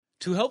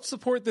To help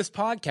support this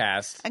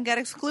podcast and get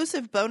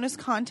exclusive bonus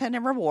content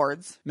and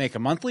rewards, make a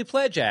monthly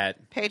pledge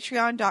at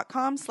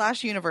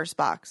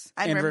patreon.com/universebox.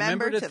 And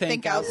remember to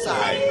think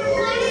outside.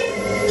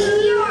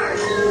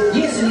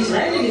 Yes, and he's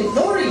landing in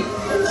Florida.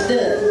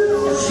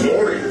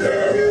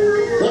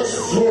 Florida?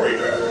 What's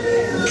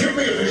Florida? Give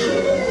me a visual.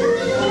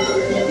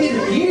 It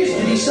appears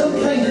to be some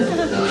kind of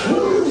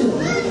kingdom.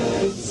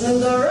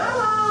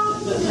 Cinderella,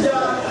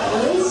 dark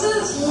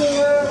princess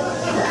here.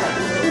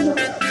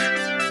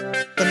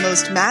 The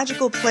most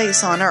magical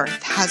place on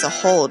earth has a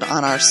hold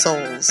on our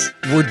souls.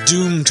 We're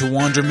doomed to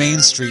wander Main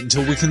Street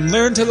until we can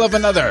learn to love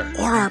another.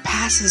 Or our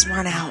passes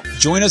run out.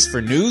 Join us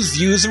for news,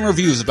 views, and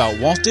reviews about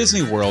Walt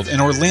Disney World in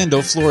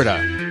Orlando,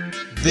 Florida.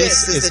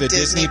 This is the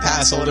Disney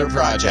Passholder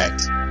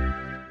Project.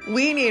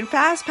 We need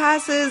fast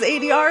passes,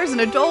 ADRs,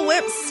 and a Dole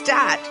Whip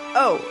stat.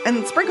 Oh,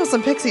 and sprinkle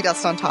some pixie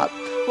dust on top.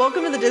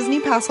 Welcome to the Disney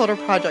Passholder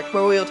Project,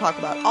 where we will talk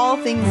about all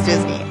things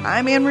Disney.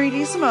 I'm Anne-Marie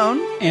DeSimone.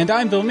 And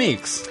I'm Bill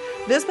Meeks.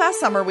 This past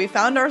summer, we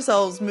found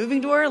ourselves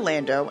moving to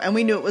Orlando, and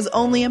we knew it was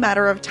only a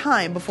matter of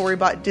time before we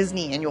bought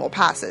Disney annual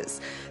passes.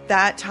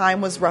 That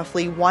time was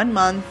roughly 1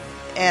 month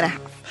and a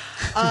half.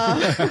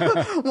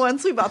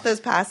 Once we bought those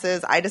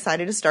passes, I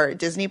decided to start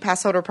Disney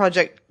Passholder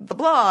Project, the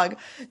blog,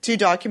 to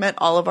document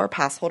all of our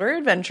passholder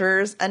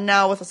adventures. And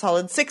now with a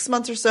solid 6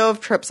 months or so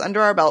of trips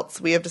under our belts,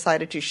 we have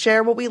decided to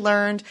share what we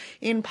learned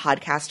in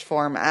podcast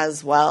form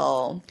as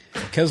well.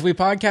 Because we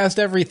podcast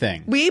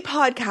everything. We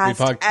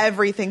podcast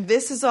everything.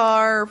 This is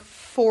our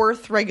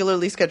fourth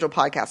regularly scheduled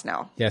podcast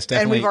now. Yes,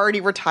 definitely. And we've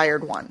already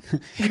retired one.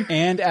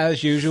 And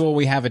as usual,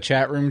 we have a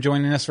chat room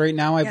joining us right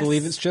now. I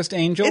believe it's just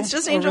Angel. It's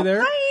just Angel. Over there.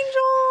 Hi,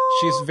 Angel.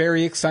 She's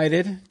very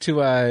excited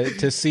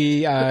to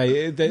see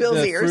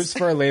the fruits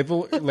for our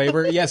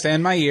labor. Yes,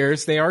 and my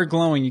ears. They are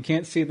glowing. You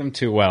can't see them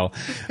too well,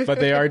 but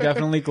they are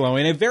definitely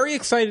glowing. And very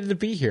excited to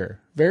be here.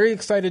 Very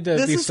excited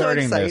to be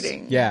starting this. This is so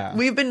exciting. Yeah.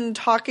 We've been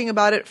talking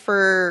about it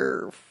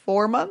for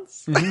 4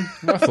 months.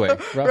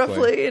 Mm-hmm.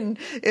 Roughly. And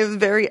it was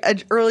very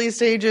early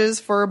stages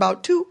for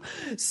about 2.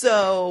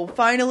 So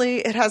finally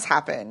it has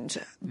happened.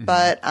 Mm-hmm.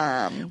 But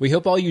we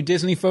hope all you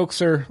Disney folks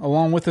are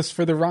along with us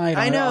for the ride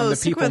on the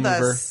stick People with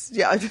Mover. Us.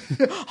 Yeah.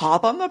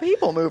 Hop on the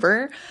People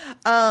Mover.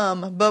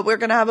 But we're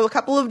going to have a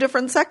couple of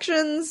different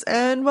sections,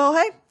 and well,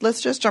 hey, let's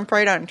just jump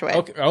right onto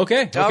it.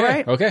 Okay. All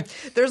right. Okay.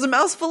 There's a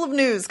mouthful of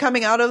news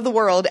coming out of the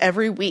world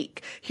every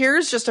week.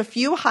 Here's just a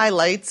few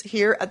highlights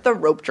here at the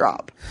rope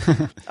drop.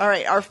 All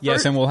right.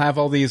 Yes, and we'll have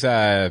all these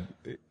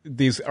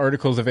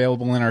articles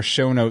available in our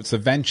show notes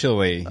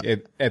eventually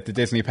at the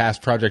Disney Pass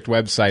Project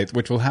website,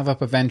 which we'll have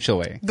up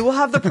eventually. We'll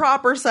have the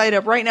proper site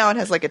up. Right now it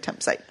has like a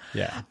temp site.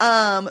 Yeah.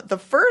 The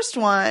first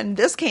one,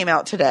 this came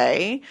out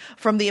today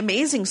from the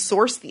amazing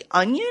source, The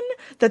Onion,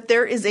 that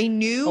there is a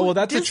new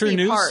that's Disney a true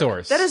news park.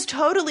 source. That is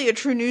totally a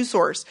true news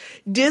source.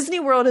 Disney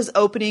World is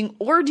opening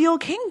Ordeal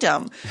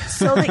Kingdom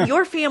so that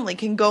your family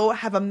can go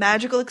have a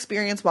magical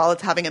experience while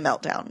it's having a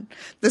meltdown.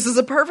 This is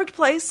a perfect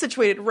place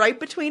situated right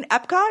between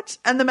Epcot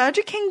and the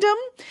Magic Kingdom,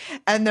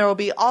 and there will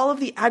be all of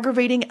the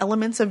aggravating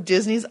elements of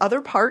Disney's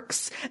other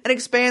parks and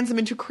expands them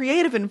into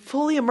creative and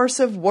fully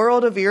immersive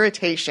world of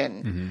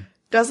irritation. Mm-hmm.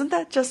 Doesn't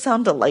that just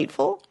sound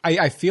delightful?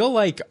 I feel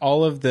like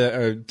all of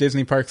the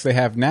Disney parks they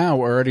have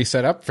now are already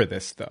set up for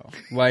this, though.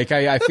 Like,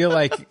 I feel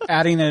like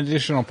adding an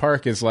additional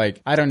park is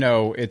like, I don't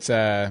know, it's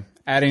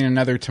adding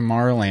another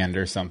Tomorrowland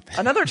or something.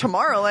 Another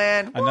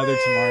Tomorrowland? Another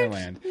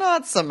Tomorrowland.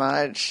 Not so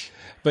much.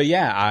 But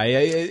yeah,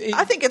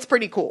 I think it's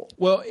pretty cool.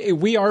 Well,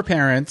 we are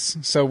parents,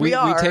 so we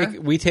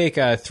take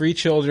 3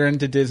 children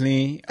to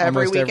Disney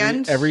every almost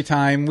weekend, every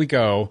time we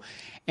go.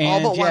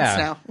 And, all but once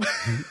now.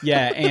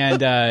 Yeah,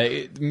 and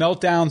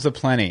meltdowns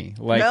aplenty.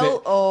 Like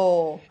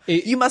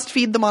you must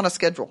feed them on a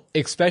schedule,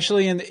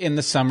 especially in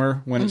the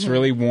summer when it's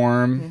really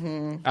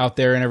warm out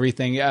there and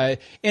everything. And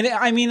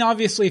I mean,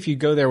 obviously, if you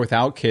go there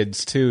without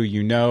kids too,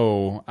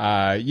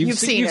 you've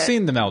seen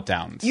the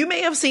meltdowns. You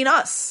may have seen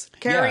us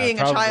carrying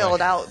a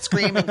child out,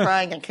 screaming,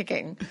 crying, and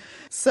kicking.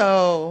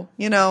 So,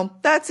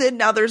 that's it.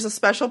 Now there's a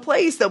special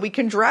place that we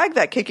can drag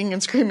that kicking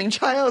and screaming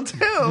child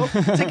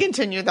to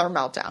continue their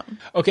meltdown.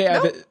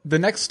 Okay, the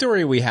next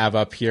story we have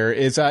up here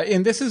is,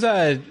 and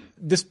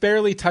this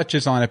barely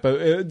touches on it,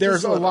 but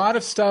there's a lot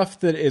of stuff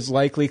that is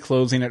likely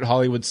closing at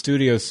Hollywood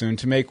Studios soon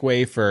to make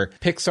way for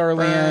Pixar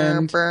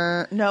Land.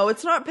 No,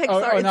 it's not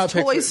Pixar. It's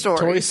Toy Story.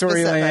 Toy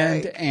Story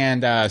Land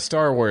and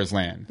Star Wars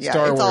Land. Yeah,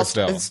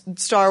 It's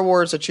Star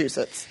Wars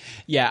Massachusetts.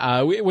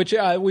 Yeah, which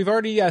we've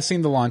already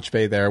seen the launch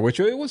bay there, which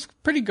it was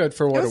pretty good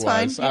for what it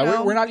was.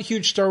 Fine, we're not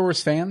huge Star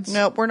Wars fans.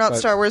 No, we're not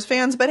Star Wars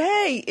fans, but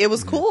hey, it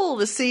was cool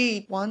to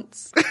see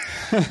once.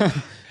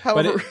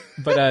 However,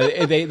 but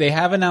they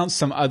have announced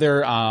some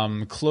other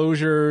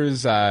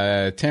closures,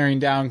 tearing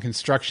down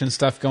construction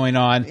stuff going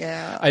on.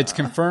 Yeah. It's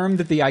confirmed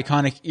that the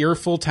iconic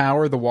Earful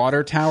Tower, the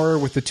water tower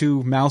with the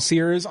 2 mouse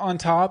ears on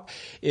top,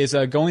 is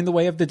going the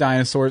way of the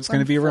dinosaur. It's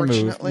going to be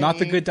removed. Not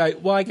the good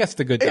well, I guess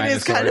the good dinosaur. It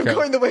is kind of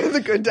going the way of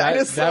the good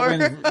dinosaur. That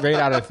went right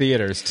out of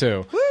theaters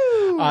too.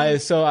 Woo!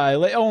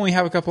 We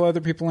have a couple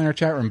other people in our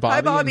chat room. Bobby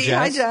Hi, Bobby.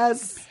 And Jess. Hi,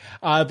 Jess.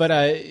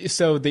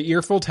 So the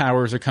Earful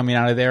Towers are coming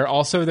out of there.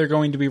 Also, they're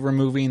going to be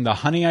removing the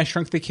Honey, I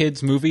Shrunk the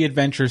Kids movie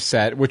adventure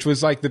set, which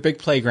was like the big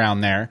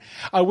playground there.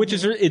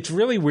 It's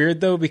really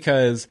weird though,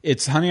 because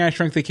it's Honey, I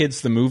Shrunk the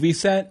Kids, the movie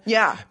set.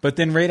 Yeah. But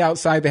then right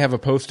outside they have a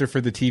poster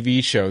for the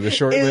TV show, the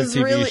short-lived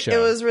TV show.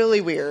 It was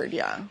really weird,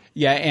 yeah.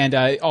 Yeah,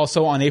 and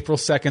also on April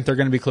 2nd, they're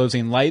going to be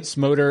closing Lights,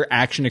 Motor,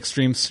 Action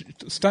Extreme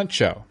Stunt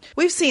Show.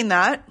 We've seen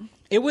that.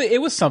 It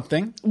was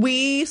something.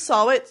 We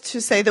saw it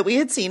to say that we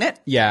had seen it.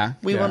 Yeah.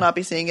 We will not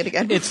be seeing it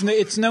again.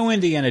 It's no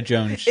Indiana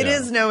Jones show. It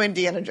is no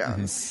Indiana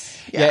Jones. Mm-hmm.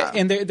 Yeah,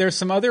 and there's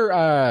some other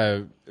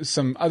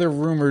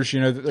rumors,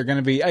 that they're going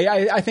to be.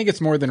 I think it's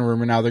more than a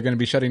rumor now. They're going to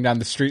be shutting down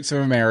the Streets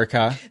of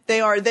America.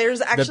 They are.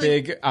 There's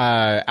actually the big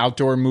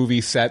outdoor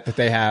movie set that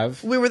they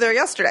have. We were there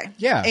yesterday.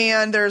 Yeah,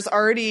 and there's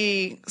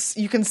already,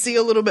 you can see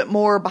a little bit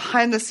more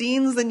behind the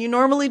scenes than you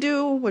normally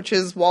do, which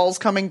is walls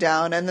coming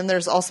down, and then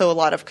there's also a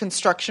lot of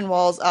construction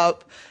walls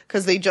up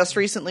because they just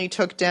recently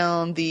took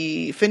down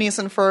the Phineas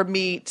and Ferb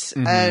meet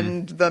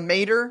and the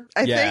Mater. I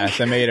think. Yeah,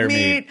 the Mater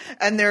meet.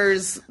 And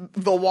there's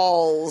the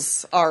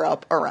walls are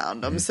up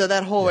around them, so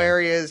that whole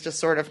area is just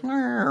sort of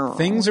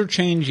things are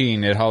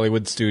changing at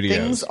Hollywood Studios.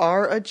 Things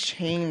are a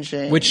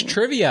changing. Which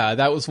trivia?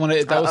 That was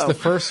was the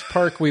first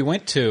park we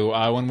went to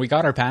when we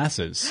got our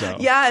passes. So.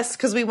 Yes,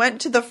 because we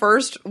went to the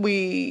first.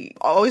 We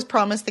always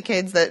promised the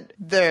kids that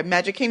the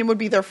Magic Kingdom would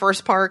be their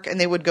first park, and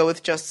they would go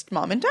with just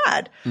mom and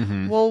dad.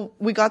 Mm-hmm. Well,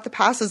 we got the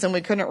passes and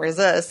we couldn't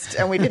resist,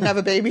 and we didn't have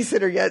a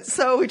babysitter yet,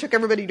 so we took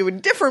everybody to a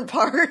different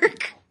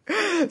park.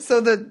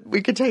 So that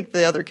we could take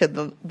the other kid,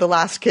 the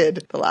last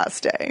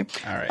day.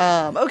 All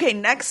right. Okay,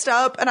 next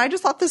up, and I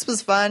just thought this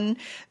was fun.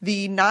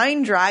 The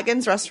Nine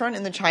Dragons restaurant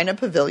in the China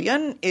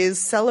Pavilion is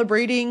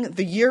celebrating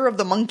the Year of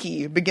the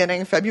Monkey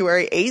beginning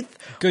February 8th.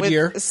 Good with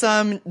year.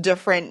 Some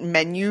different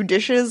menu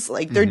dishes.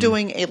 Like they're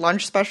doing a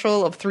lunch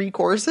special of 3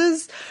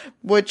 courses,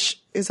 which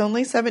is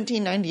only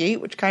 $17.98,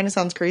 which kind of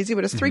sounds crazy,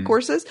 but it's 3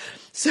 courses.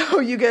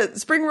 So you get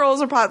spring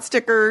rolls or pot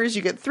stickers.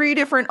 You get 3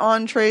 different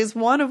entrees,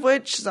 one of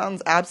which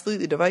sounds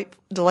absolutely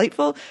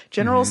delightful.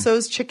 General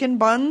Tso's chicken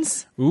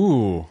buns.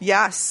 Ooh.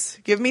 Yes.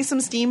 Give me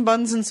some steamed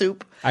buns and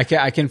soup. I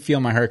can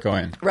feel my heart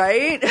going.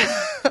 Right?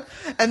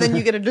 And then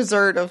you get a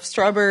dessert of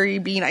strawberry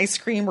bean ice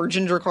cream or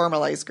ginger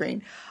caramel ice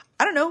cream.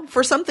 I don't know,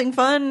 for something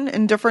fun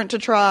and different to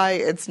try,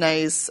 it's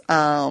nice.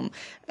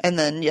 And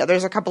then,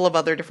 there's a couple of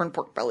other different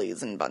pork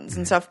bellies and buns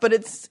and stuff. But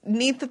it's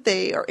neat that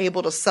they are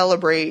able to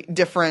celebrate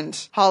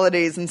different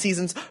holidays and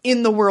seasons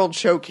in the World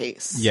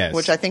Showcase. Yes,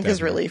 which I think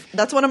definitely. is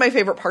that's one of my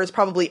favorite parts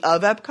probably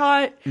of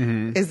Epcot,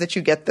 is that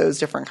you get those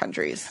different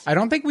countries. I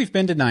don't think we've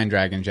been to Nine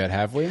Dragons yet,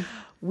 have we?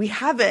 We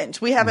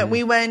haven't.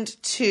 We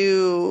went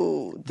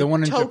to the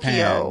one in Tokyo.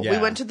 Japan. Yeah. We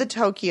went to the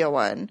Tokyo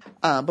one,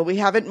 but we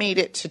haven't made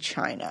it to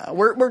China.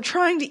 We're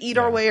trying to eat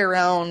our way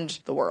around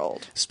the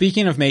world.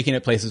 Speaking of making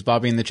it places,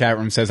 Bobby in the chat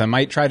room says, I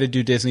might try to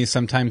do Disney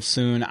sometime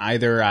soon,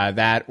 either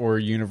that or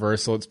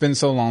Universal. It's been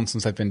so long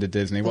since I've been to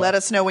Disney. Well, let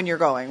us know when you're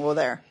going. We're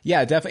there.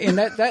 Yeah, definitely. And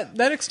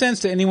that extends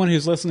to anyone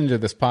who's listening to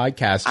this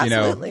podcast.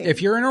 Absolutely.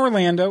 If you're in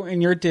Orlando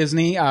and you're at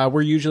Disney,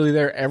 we're usually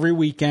there every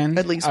weekend.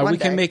 At least one we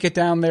can day. make it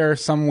down there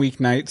some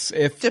weeknights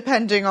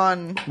Depending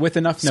on with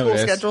enough school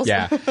notice. schedules.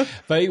 Yeah.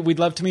 But we'd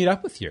love to meet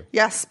up with you.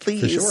 Yes,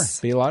 please. For sure.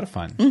 Be a lot of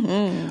fun.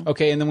 Mm-hmm.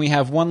 Okay, and then we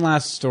have one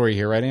last story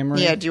here, right,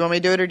 Anne-Marie? Yeah, do you want me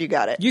to do it or do you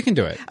got it? You can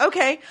do it.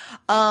 Okay.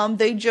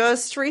 They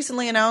just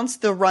recently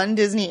announced the Run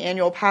Disney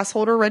annual pass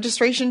holder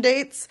registration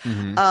dates.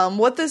 Mm-hmm.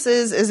 What this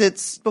is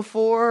it's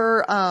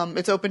before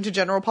it's open to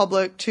general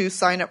public to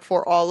sign up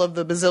for all of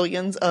the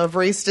bazillions of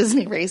Race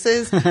Disney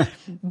races.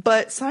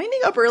 But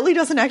signing up early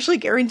doesn't actually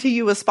guarantee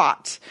you a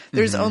spot.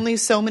 There's only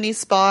so many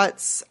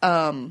spots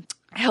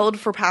held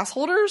for pass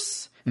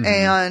holders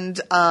and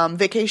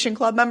vacation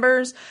club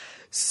members.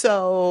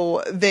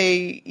 So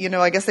they,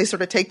 I guess they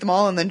sort of take them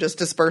all and then just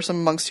disperse them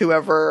amongst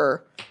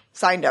whoever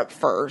signed up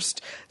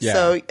first. Yeah.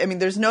 So,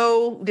 there's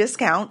no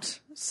discount.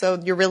 So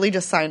you're really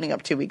just signing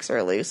up 2 weeks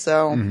early.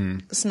 So,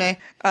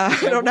 I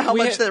don't know how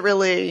much that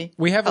really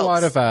We have helps.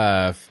 a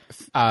lot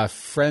of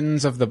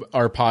friends of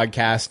our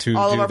podcast who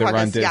All of do our the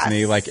Run podcasts,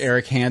 Disney, yes. like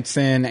Eric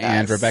Hansen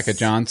and Rebecca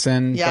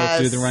Johnson. Yes.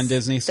 Both do the Run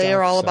Disney stuff. They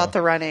are all so. about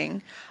the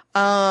running.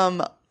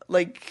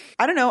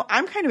 I don't know.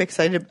 I'm kind of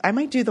excited. I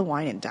might do the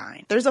wine and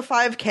dine. There's a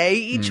 5K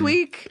each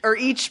week or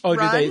each run.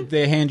 Do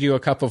they hand you a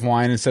cup of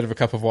wine instead of a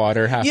cup of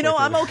water?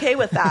 I'm okay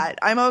with that.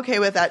 I'm okay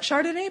with that.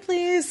 Chardonnay,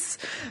 please.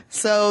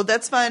 So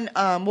that's fun.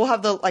 We'll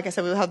have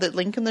we'll have the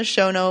link in the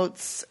show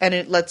notes, and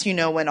it lets you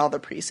know when all the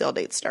pre-sale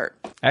dates start.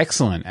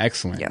 Excellent.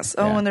 Yes.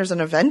 Oh, and there's an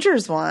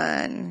Avengers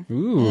one.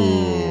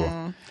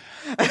 Ooh.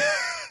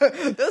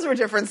 Those were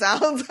different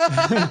sounds.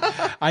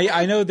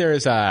 I know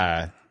there's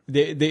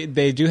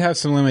They do have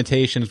some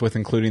limitations with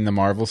including the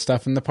Marvel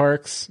stuff in the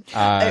parks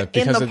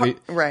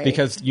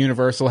because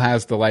Universal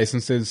has the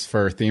licenses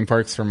for theme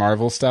parks for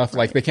Marvel stuff.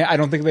 Like they can't. I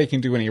don't think they can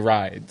do any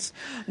rides.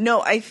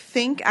 No, I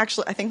think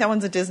that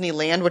one's a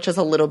Disneyland, which is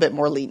a little bit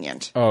more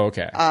lenient. Oh,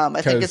 okay.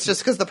 I think it's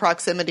just because the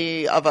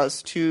proximity of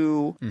us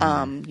to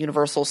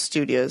Universal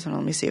Studios. And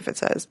let me see if it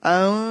says.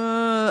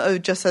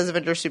 It just says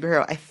Avengers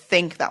Superhero. I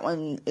think that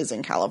one is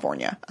in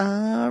California.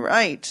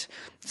 Right.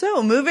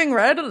 So moving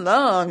right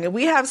along,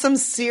 we have some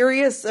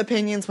serious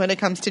opinions when it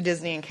comes to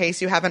Disney, in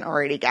case you haven't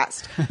already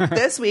guessed.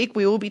 This week,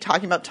 we will be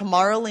talking about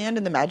Tomorrowland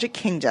and the Magic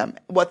Kingdom,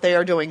 what they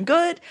are doing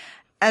good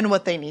and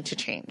what they need to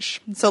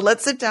change. So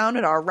let's sit down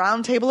at our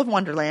round table of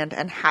Wonderland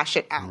and hash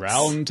it out.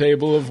 Round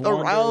table of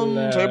Wonderland.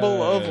 The round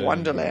table of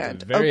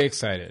Wonderland. Very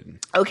excited.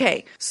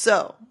 Okay,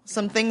 so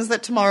some things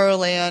that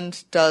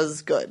Tomorrowland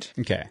does good.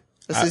 Okay.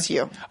 This is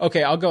you.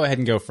 Okay, I'll go ahead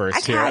and go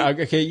first here.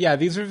 Okay, yeah,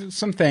 these are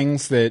some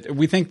things that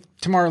we think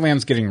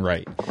Tomorrowland's getting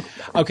right.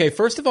 Okay,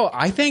 first of all,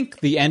 I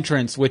think the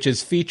entrance, which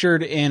is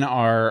featured in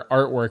our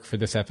artwork for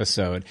this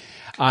episode,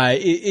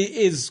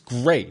 is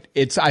great.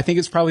 I think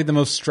it's probably the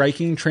most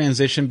striking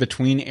transition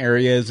between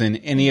areas in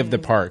any of the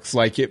parks.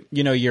 Like,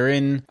 you're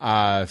in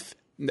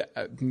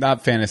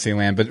not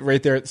Fantasyland, but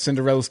right there at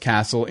Cinderella's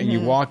castle, and you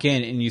walk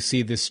in and you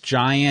see this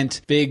giant,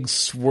 big,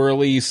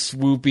 swirly,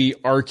 swoopy,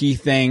 archy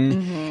thing,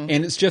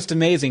 and it's just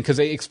amazing because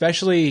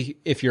especially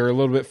if you're a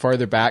little bit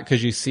farther back,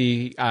 because you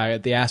see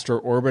the Astro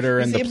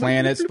Orbiter and the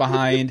planets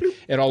behind,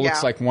 it all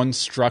looks like one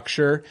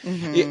structure.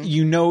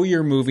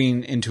 You're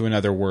moving into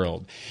another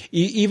world.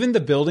 Even the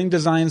building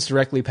designs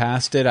directly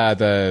past it,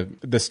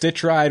 the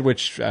Stitch ride,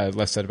 which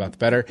less said about the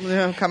better,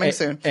 coming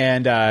soon,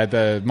 and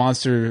the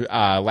Monster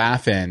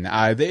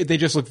Laugh-In. They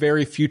just look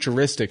very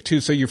futuristic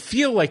too, so you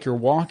feel like you're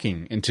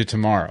walking into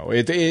tomorrow.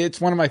 It's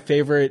one of my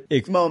favorite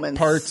moments,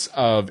 parts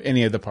of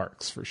any of the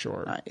parks for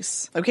sure.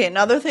 Nice. Okay,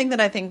 another thing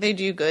that I think they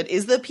do good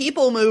is the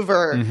People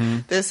Mover.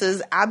 This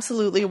is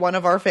absolutely one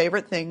of our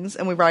favorite things,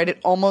 and we ride it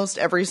almost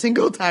every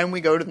single time we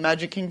go to the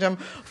Magic Kingdom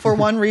for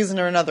one reason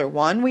or another.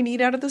 1, we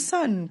need out of the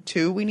sun.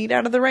 2, we need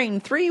out of the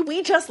rain. 3,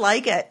 we just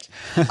like it.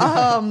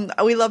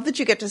 We love that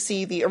you get to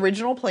see the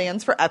original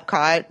plans for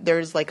Epcot.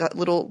 There's like a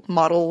little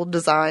model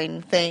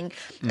design thing.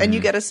 And you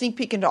get a sneak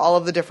peek into all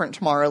of the different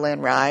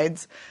Tomorrowland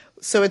rides.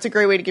 So it's a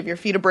great way to give your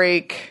feet a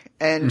break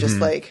and just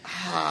like...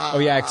 Oh,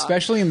 yeah,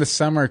 especially in the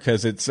summer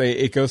because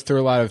it goes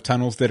through a lot of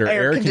tunnels that are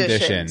air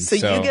conditioned. So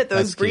you get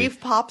those brief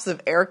pops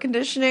of air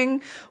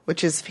conditioning,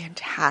 which is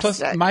fantastic.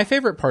 Plus, my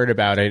favorite part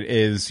about it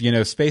is,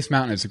 Space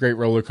Mountain is a great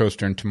roller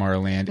coaster in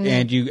Tomorrowland,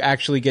 and you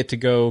actually get to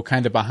go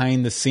kind of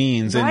behind the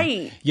scenes.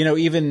 Right. And,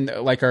 even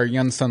like our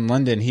young son,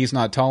 London, he's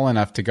not tall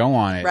enough to go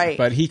on it. Right.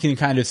 But he can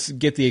kind of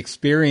get the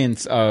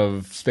experience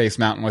of Space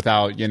Mountain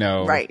without,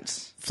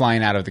 Right.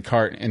 flying out of the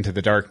cart into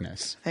the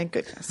darkness. Thank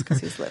goodness, because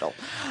he's little.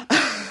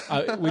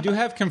 We do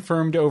have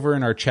confirmed over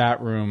in our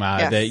chat room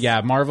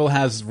that Marvel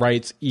has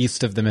rights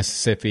east of the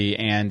Mississippi,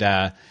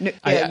 and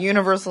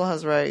Universal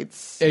has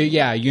rights.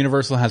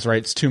 Universal has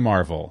rights to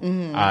Marvel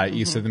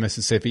east of the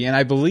Mississippi, and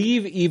I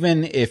believe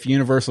even if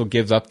Universal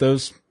gives up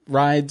those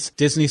rides,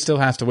 Disney still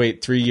has to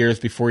wait 3 years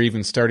before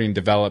even starting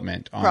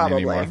development on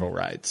any Marvel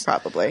rides.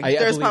 Probably.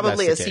 There's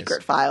probably a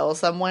secret file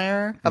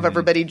somewhere of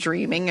everybody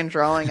dreaming and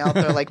drawing out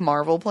their like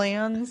Marvel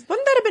plans.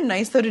 Wouldn't that have been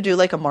nice though to do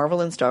like a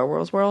Marvel and Star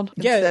Wars world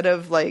instead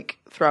of like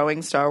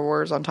throwing Star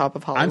Wars on top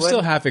of Hollywood? I'm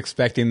still half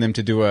expecting them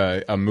to do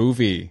a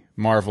movie,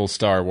 Marvel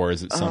Star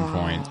Wars, at some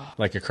point,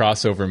 like a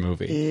crossover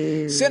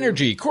movie.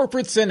 Synergy,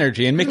 corporate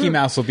synergy, and Mickey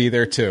Mouse will be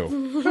there too.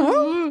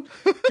 Join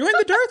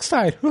the dark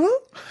side.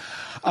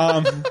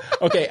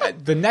 Okay,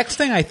 the next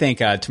thing I think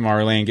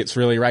Tomorrowland gets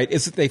really right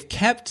is that they've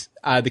kept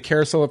the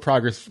Carousel of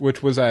Progress,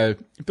 which was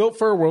built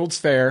for a World's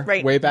Fair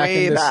way back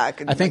in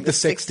I think the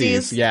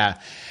 60s. Yeah.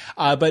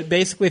 But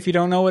basically, if you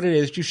don't know what it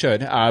is, you should.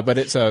 But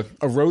it's a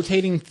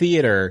rotating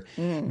theater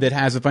that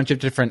has a bunch of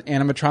different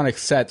animatronic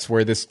sets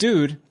where this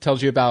dude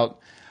tells you about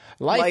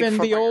life in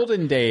the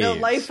olden days. No,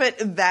 life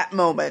at that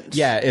moment.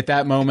 Yeah, at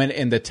that moment,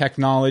 and the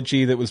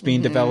technology that was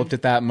being developed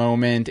at that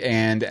moment,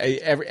 and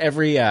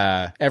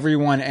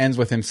everyone ends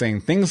with him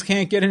saying, "Things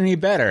can't get any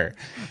better."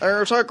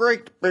 There's a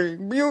great,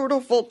 big,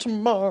 beautiful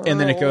tomorrow. And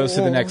then it goes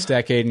to the next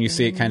decade, and you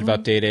see it kind of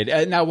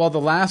updated. Now, while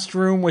the last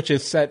room, which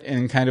is set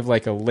in kind of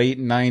like a late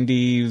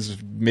 90s,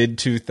 mid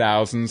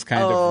 2000s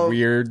kind of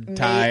weird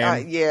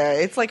time.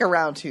 It's like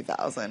around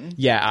 2000.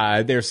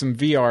 Yeah, there's some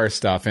VR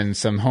stuff and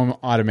some home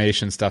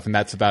automation stuff, and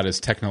that's about as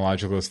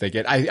technological as they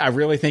get. I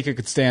really think it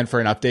could stand for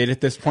an update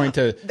at this point.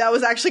 That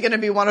was actually going to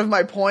be one of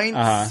my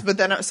points, but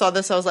then I saw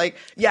this, I was like,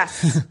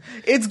 yes,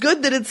 it's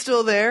good that it's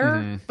still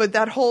there, but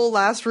that whole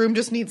last room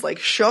just needs like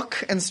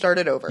shook and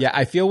started over. Yeah,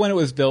 I feel when it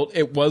was built,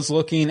 it was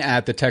looking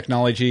at the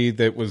technology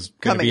that was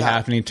going to be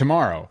happening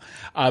tomorrow,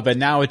 but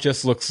now it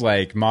just looks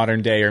like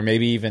modern day or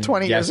maybe even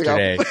 20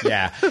 yesterday. Years ago.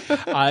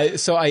 Yeah.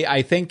 So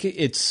I think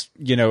it's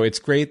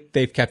great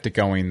they've kept it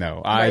going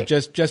though.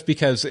 Just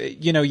because,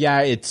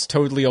 it's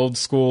totally old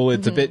school.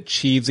 It's a bit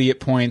cheesy at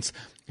points,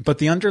 But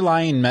the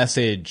underlying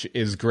message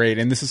is great,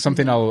 and this is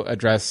something I'll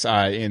address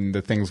in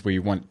the things we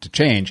want to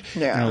change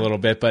in a little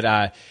bit.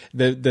 But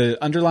the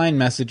underlying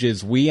message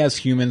is we as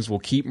humans will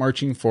keep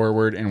marching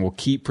forward and we'll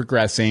keep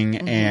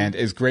progressing, and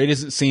as great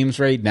as it seems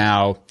right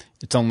now,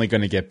 it's only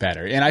going to get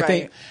better. And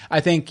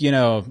I think you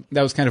know,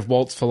 that was kind of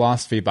Walt's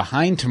philosophy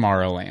behind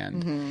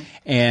Tomorrowland,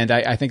 and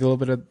I think a little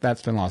bit of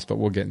that's been lost, but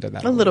we'll get into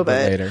that a little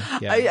bit later.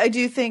 Yeah. I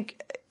do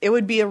think it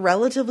would be a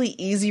relatively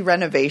easy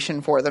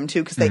renovation for them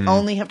too, because they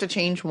only have to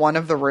change one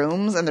of the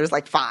rooms, and there's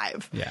like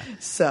 5. Yeah.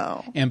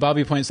 So. And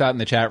Bobby points out in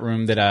the chat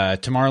room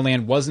that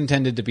Tomorrowland was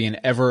intended to be an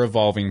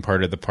ever-evolving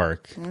part of the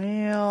park.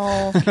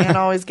 Well, can't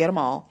always get them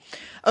all.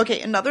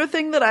 Okay, another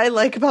thing that I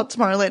like about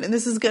Tomorrowland, and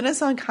this is going to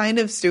sound kind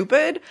of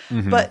stupid,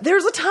 but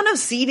there's a ton of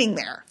seating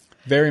there.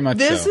 Very much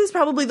This so. is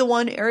probably the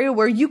one area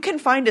where you can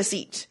find a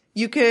seat.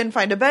 You can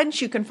find a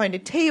bench, you can find a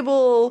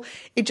table.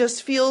 It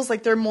just feels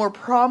like they're more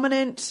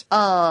prominent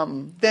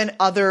than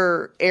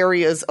other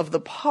areas of the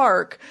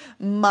park,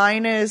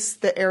 minus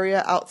the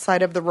area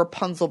outside of the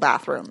Rapunzel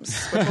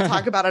bathrooms, which we'll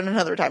talk about at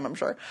another time, I'm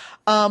sure.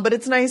 But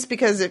it's nice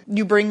because if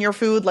you bring your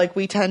food like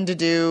we tend to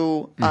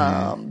do,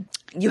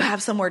 you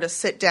have somewhere to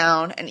sit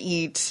down and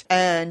eat,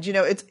 and you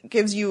know, it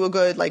gives you a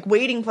good like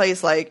waiting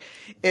place. Like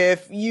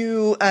if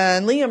you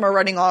and Liam are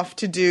running off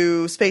to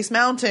do Space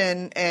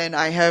Mountain and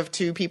I have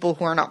 2 people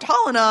who are not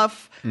tall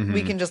enough,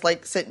 we can just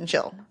like sit and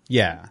chill.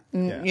 Yeah.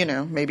 You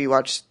know, maybe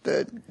watch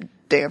the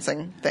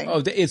dancing thing.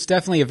 Oh, it's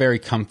definitely a very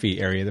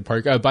comfy area of the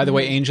park. By the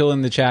way, Angel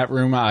in the chat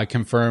room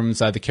confirms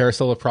the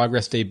Carousel of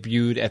Progress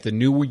debuted at the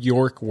New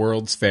York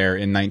World's Fair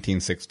in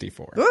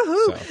 1964. Woohoo!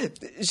 So.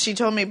 She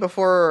told me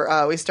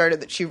before we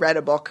started that she read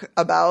a book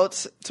about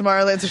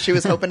Tomorrowland, so she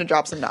was hoping to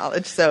drop some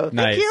knowledge. So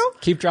nice. Thank you.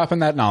 Keep dropping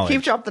that knowledge.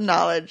 Keep dropping the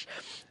knowledge.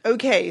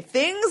 Okay,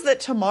 things that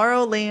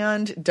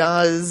Tomorrowland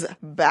does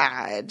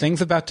bad.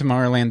 Things about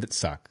Tomorrowland that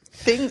suck.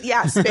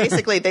 Yes,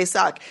 basically they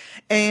suck.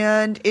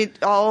 And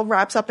it all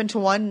wraps up into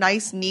one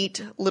nice,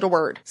 neat little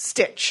word.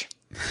 Stitch.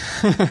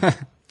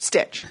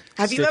 Stitch.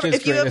 Have you ever,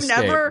 if you have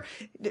never,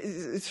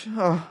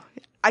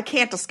 I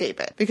can't escape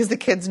it because the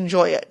kids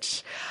enjoy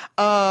it.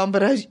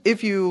 But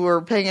if you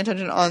were paying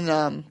attention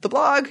on the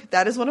blog,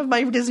 that is one of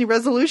my Disney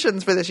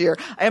resolutions for this year.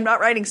 I am not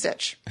writing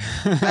Stitch.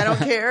 I don't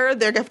care.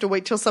 They're going to have to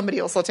wait till somebody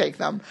else will take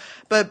them.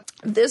 But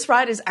this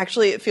ride is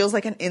actually, it feels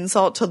like an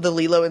insult to the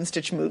Lilo and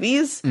Stitch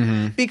movies.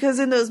 Because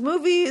in those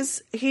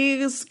movies,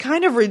 he's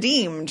kind of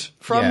redeemed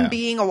from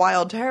being a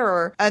wild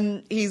terror.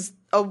 And he's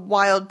a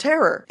wild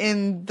terror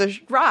in the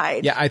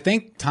ride. Yeah, I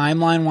think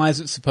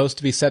timeline-wise it's supposed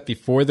to be set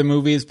before the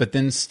movies, but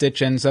then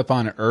Stitch ends up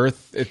on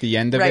Earth at the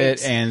end of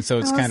it, and so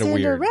it's kind of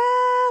weird.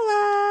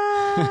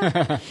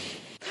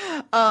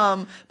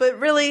 But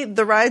really,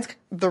 the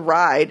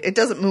ride, it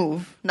doesn't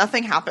move.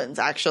 Nothing happens,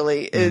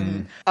 actually.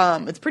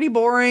 It's pretty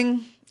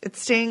boring. It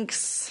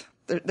stinks.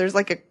 There's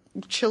like a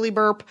chili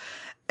burp.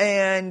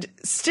 And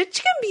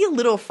Stitch can be a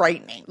little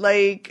frightening.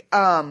 Like,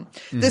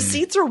 the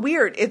seats are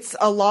weird. It's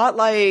a lot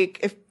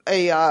like if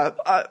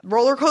a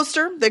roller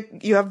coaster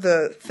that you have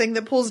the thing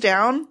that pulls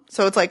down,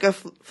 so it's like a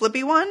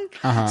flippy one.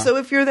 So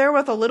if you're there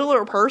with a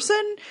littler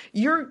person,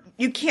 you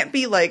can't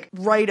be like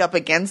right up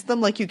against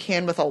them like you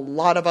can with a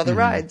lot of other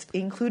rides,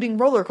 including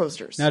roller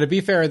coasters. Now, to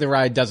be fair, the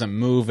ride doesn't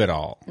move at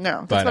all.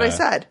 No, that's what I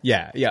said.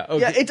 Yeah. Okay.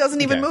 Yeah, it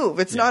doesn't even move.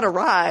 It's not a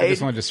ride. I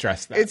just wanted to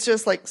stress that. It's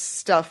just like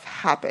stuff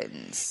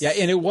happens. Yeah,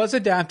 and it was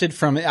adapted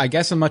from, I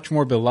guess, a much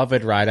more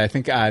beloved ride. I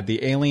think the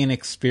Alien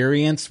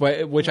Experience,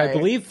 which I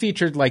believe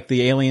featured like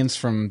the aliens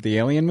from the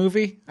Alien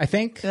movie, I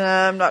think.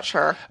 I'm not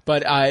sure.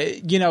 But,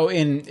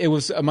 it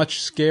was a much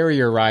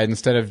scarier ride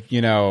instead of,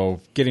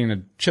 getting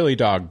a chili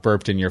dog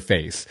burped in your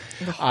face.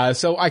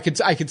 So I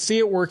could see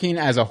it working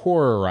as a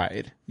horror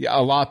ride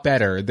a lot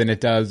better than it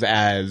does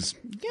as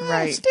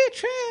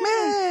Stitch.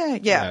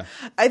 Yeah.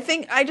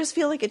 I just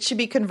feel like it should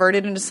be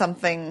converted into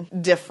something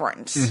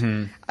different.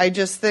 I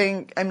just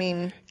think,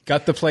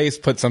 Gut the place,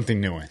 put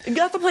something new in.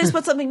 Gut the place,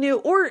 put something new.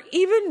 Or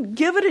even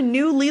give it a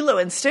new Lilo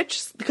and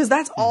Stitch, because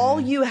that's all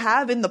you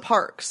have in the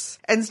parks.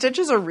 And Stitch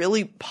is a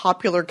really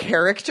popular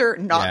character,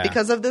 not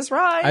because of this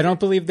ride. I don't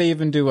believe they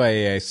even do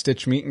a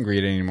Stitch meet and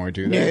greet anymore,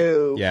 do they?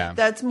 No. Yeah.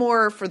 That's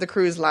more for the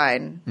cruise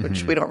line,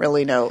 which we don't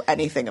really know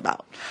anything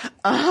about.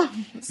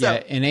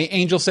 Yeah, and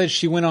Angel said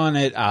she went on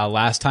it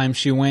last time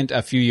she went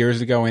a few years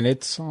ago, and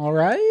it's all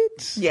right.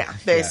 Yeah,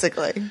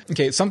 basically. Yeah.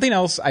 Okay, something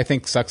else I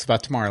think sucks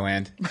about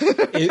Tomorrowland.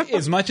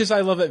 As much as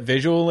I love it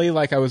visually,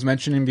 like I was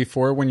mentioning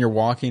before, when you're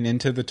walking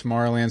into the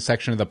Tomorrowland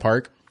section of the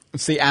park,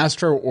 it's the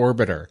Astro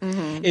Orbiter.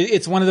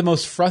 It's one of the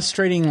most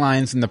frustrating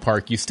lines in the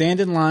park. You stand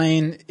in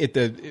line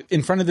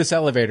in front of this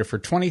elevator for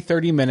 20,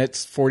 30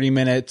 minutes, 40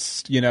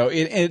 minutes,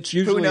 it's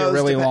usually a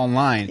really long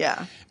line.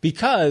 Yeah.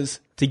 Because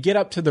to get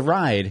up to the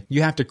ride,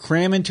 you have to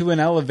cram into an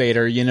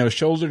elevator, you know,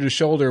 shoulder to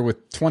shoulder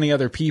with 20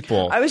 other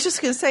people. I was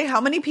just going to say, how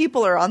many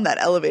people are on that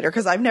elevator?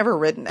 Because I've never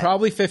ridden it.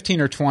 Probably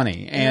 15 or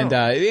 20. And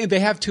they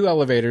have 2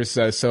 elevators,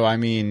 so I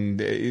mean,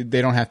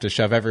 they don't have to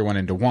shove everyone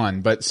into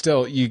one. But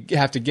still, you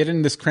have to get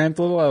in this cramped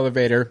little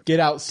elevator, get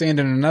out, stand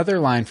in another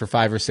line for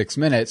 5 or 6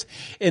 minutes,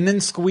 and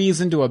then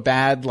squeeze into a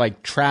bad,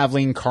 like,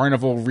 traveling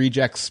carnival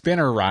reject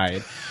spinner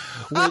ride.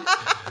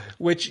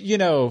 which, you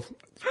know,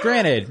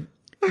 granted,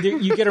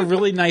 you get a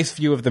really nice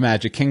view of the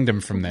Magic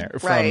Kingdom from there,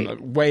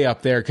 from way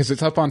up there, because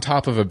it's up on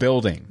top of a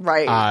building.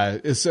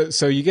 Right.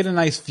 So you get a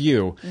nice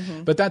view,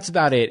 but that's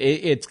about it.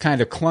 It's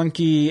kind of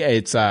clunky.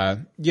 It's,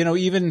 you know,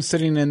 even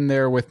sitting in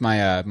there with my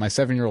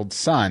 7-year-old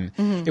son,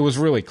 it was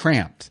really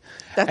cramped.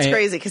 That's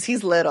crazy because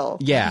he's little.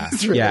 Yeah,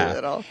 he's really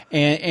little.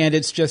 And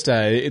it's just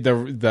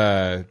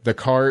the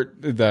cart,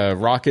 the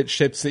rocket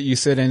ships that you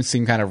sit in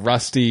seem kind of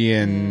rusty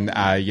and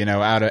you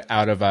know,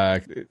 out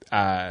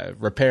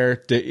of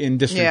repair, in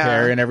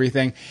disrepair and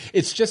everything.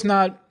 It's just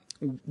not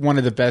one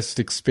of the best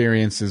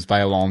experiences by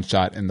a long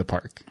shot in the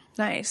park.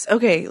 Nice.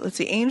 Okay, let's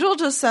see. Angel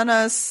just sent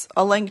us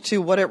a link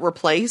to what it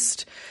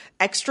replaced.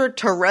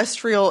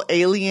 Extraterrestrial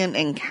alien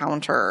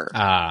encounter.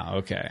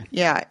 Okay.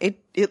 Yeah,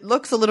 it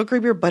looks a little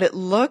creepier, but it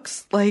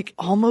looks like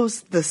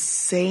almost the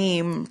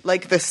same,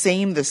 like the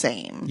same.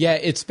 Yeah,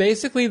 it's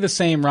basically the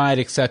same ride,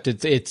 except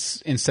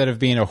it's instead of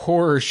being a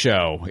horror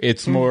show,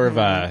 it's more of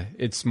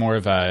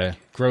a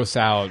gross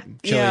out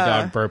chili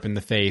dog burp in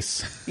the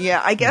face.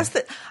 Yeah, I guess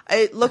that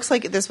it looks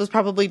like this was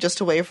probably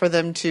just a way for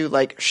them to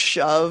like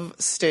shove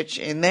Stitch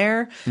in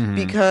there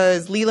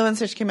because Lilo and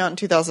Stitch came out in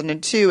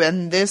 2002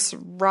 and this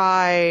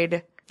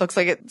ride looks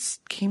like it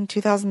came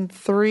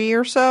 2003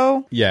 or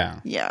so. Yeah.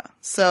 Yeah.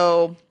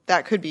 So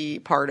that could be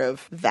part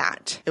of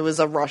that. It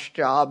was a rush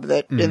job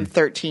that in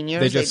 13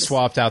 years. They just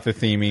swapped out the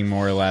theming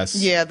more or less.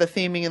 Yeah, the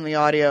theming and the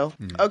audio.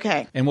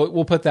 Okay. And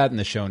we'll put that in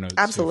the show notes.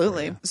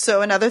 Absolutely.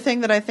 So another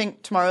thing that I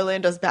think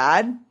Tomorrowland does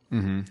bad,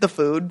 the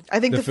food.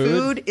 I think the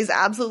food is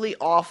absolutely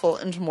awful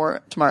in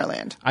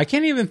Tomorrowland. I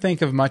can't even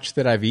think of much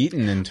that I've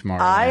eaten in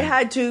Tomorrowland. I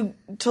had to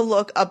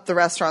look up the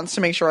restaurants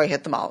to make sure I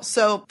hit them all.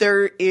 So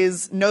there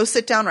is no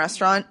sit-down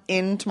restaurant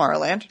in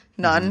Tomorrowland.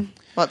 None.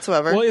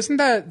 Whatsoever. Well, isn't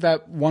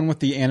that one with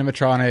the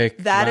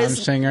animatronic lounge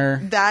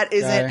singer? That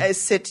isn't a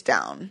sit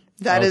down.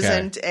 That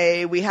isn't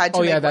a. We had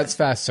to. Oh yeah, that's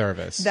fast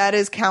service. That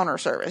is counter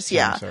service.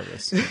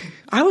 Service.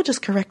 I will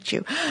just correct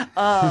you.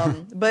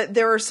 But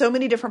there are so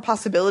many different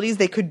possibilities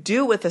they could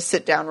do with a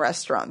sit down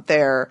restaurant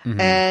there,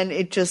 and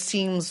it just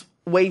seems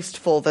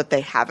wasteful that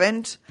they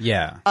haven't.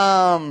 Yeah.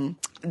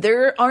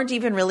 There aren't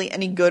even really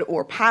any good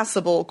or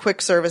passable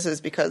quick services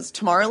because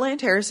Tomorrowland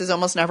Terrace is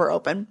almost never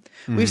open.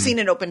 We've seen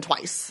it open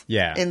twice.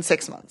 Yeah. In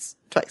 6 months.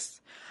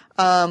 Twice.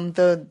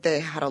 Though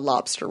they had a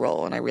lobster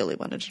roll and I really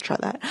wanted to try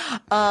that.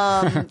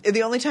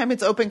 The only time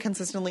it's open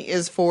consistently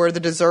is for the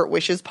Dessert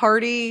Wishes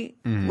Party,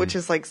 which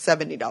is like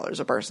 $70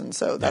 a person.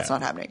 So that's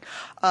not happening.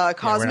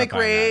 Cosmic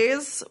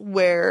Rays,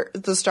 where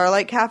the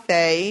Starlight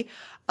Cafe,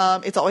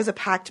 it's always a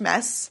packed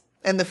mess.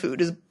 And the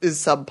food is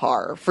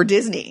subpar for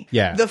Disney.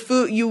 Yeah. The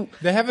food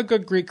They have a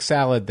good Greek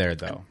salad there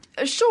though.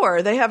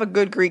 Sure, they have a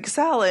good Greek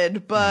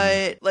salad,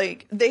 but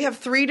like they have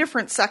 3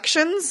 different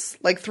sections,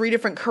 like 3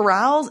 different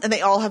corrals, and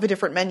they all have a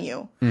different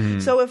menu.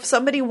 So if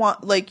somebody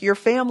your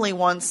family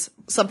wants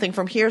something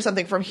from here,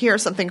 something from here,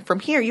 something from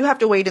here, you have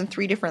to wait in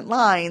 3 different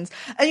lines,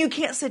 and you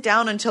can't sit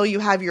down until you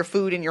have your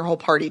food and your whole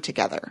party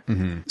together.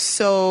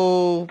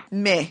 So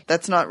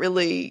that's not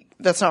really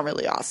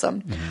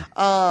awesome.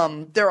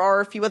 There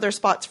are a few other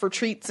spots for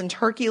treats and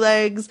turkey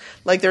legs.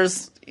 Like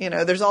there's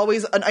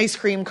always an ice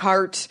cream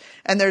cart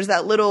and there's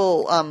that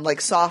little,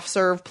 like soft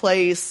serve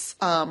place,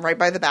 right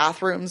by the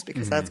bathrooms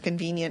because that's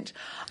convenient.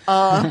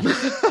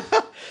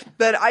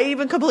 But I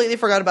even completely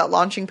forgot about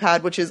Launching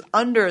Pad, which is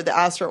under the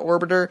Astro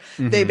Orbiter.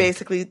 They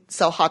basically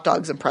sell hot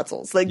dogs and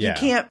pretzels. Like you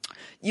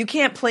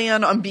can't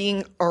plan on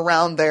being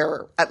around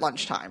there at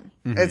lunchtime.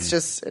 It's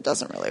just, it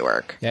doesn't really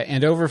work. Yeah,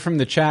 and over from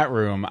the chat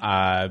room,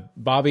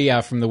 Bobby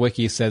from the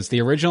wiki says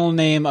the original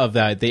name of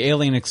the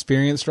Alien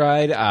Experience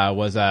ride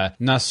was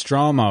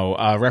Nostromo,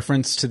 a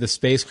reference to the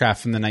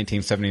spacecraft from the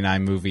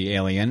 1979 movie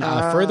Alien.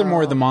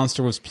 Furthermore, the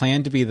monster was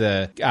planned to be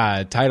the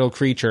title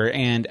creature,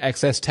 and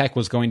XS Tech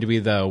was going to be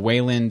the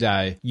Wayland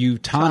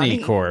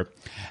Yutani Corp.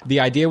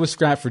 The idea was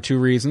scrapped for 2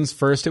 reasons.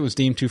 First, it was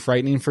deemed too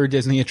frightening for a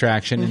Disney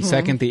attraction, and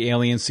second, the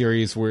Alien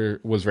series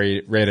was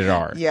rated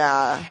R.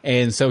 Yeah.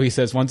 And so he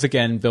says, once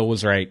again, Bill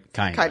was right,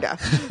 kinda.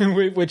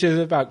 Which is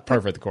about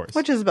par for the course.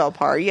 Which is about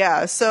par,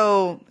 yeah.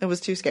 So it was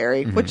too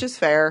scary, which is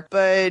fair.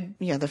 But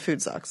yeah, the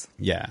food sucks.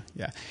 Yeah.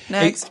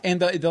 Next.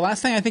 And the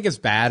last thing I think is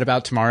bad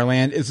about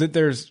Tomorrowland is that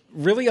there's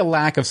really a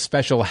lack of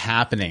special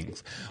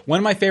happenings. One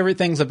of my favorite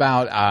things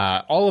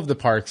about all of the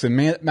parks, and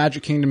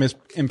Magic Kingdom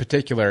in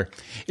particular,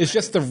 is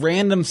just the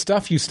random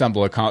stuff you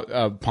stumble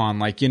upon,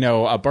 like,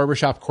 a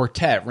barbershop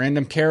quartet,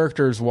 random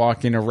characters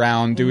walking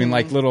around doing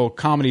like little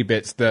comedy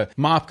bits, the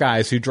mop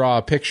guys who draw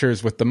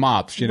pictures with the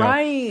mops,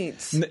 Right.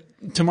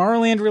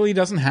 Tomorrowland really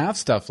doesn't have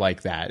stuff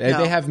like that. No.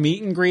 They have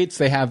meet and greets.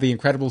 They have the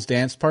Incredibles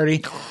dance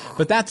party,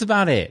 but that's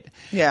about it.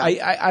 Yeah.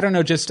 I don't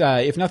know. Just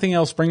if nothing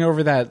else, bring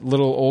over that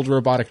little old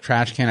robotic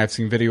trash can I've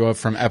seen video of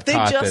from Epcot.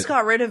 They just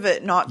got rid of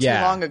it not too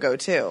long ago,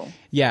 too.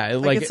 Yeah,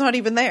 like it's not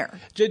even there.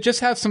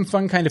 Just have some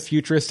fun kind of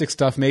futuristic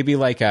stuff. Maybe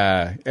like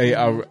a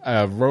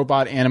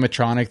robot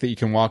animatronic that you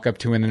can walk up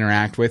to and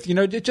interact with.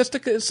 Just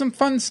some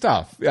fun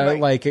stuff.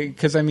 Right.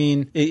 Because I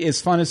mean,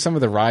 as fun as some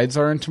of the rides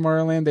are in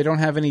Tomorrowland, they don't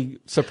have any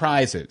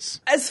surprises.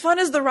 As fun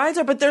as the rides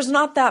are, but there's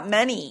not that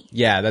many.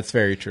 Yeah, that's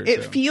very true.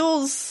 It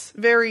feels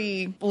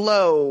very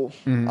low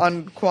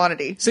on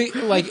quantity. See,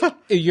 like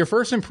your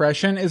first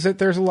impression is that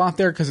there's a lot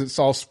there because it's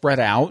all spread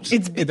out.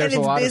 There's a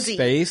lot busy. of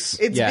space.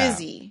 It's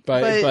busy,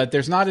 but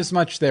there's not as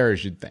much there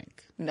as you'd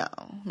think. No,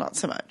 not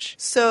so much.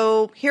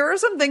 So here are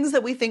some things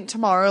that we think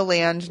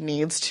Tomorrowland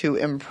needs to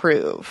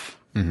improve.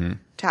 Mm-hmm.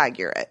 Tag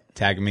you're it.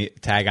 Tag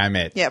I'm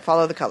it. Yeah,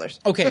 follow the colors.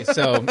 Okay,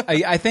 so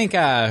I think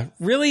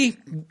really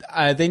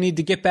they need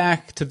to get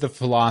back to the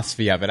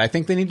philosophy of it. I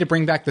think they need to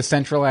bring back the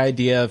central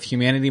idea of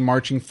humanity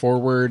marching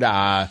forward.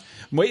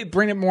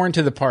 Bring it more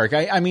into the park.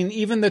 I mean,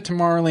 even the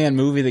Tomorrowland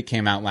movie that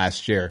came out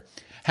last year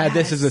had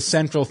this as a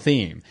central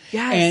theme.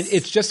 Yes. And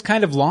it's just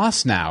kind of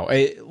lost now.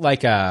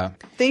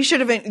 They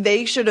should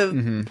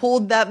have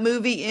pulled that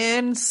movie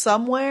in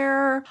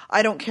somewhere.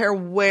 I don't care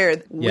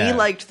where. We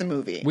liked the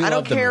movie. I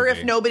don't care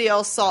if nobody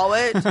else saw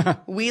it.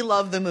 We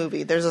love the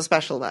movie. There's a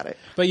special about it.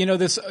 But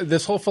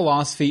this whole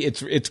philosophy,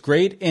 it's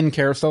great in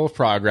Carousel of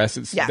Progress.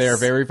 It's there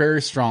very,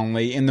 very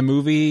strongly. In the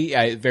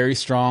movie, very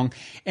strong.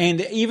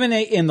 And even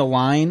in the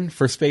line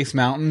for Space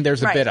Mountain,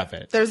 there's a bit of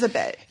it. There's a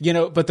bit.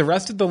 But the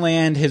rest of the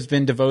land has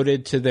been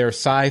devoted to their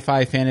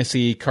sci-fi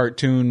fantasy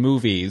cartoon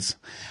movies.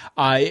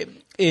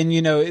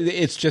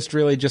 It's just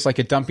really just like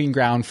a dumping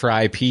ground for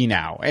IP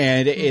now.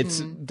 And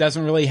it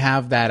doesn't really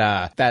have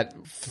that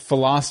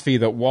philosophy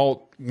that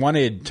Walt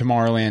wanted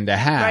Tomorrowland to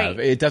have.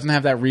 Right. It doesn't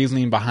have that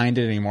reasoning behind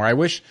it anymore. I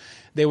wish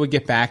they would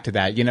get back to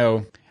that.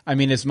 I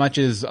mean, as much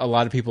as a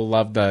lot of people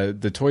love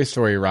the Toy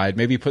Story ride,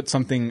 maybe put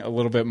something a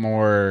little bit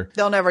more...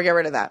 They'll never get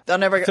rid of that. They'll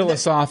never...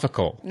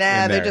 philosophical.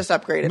 Nah, they just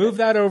upgraded Move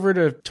that over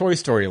to Toy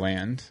Story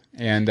Land.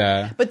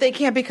 But they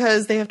can't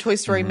because they have Toy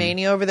Story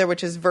Mania over there,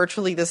 which is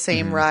virtually the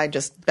same ride,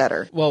 just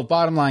better. Well,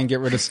 bottom line,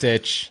 get rid of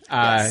Stitch.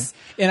 Yes.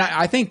 And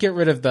I think get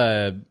rid of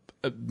the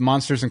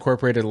Monsters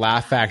Incorporated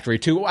Laugh Factory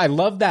too. I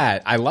love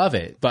that. I love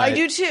it. But I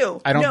do too.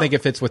 I don't think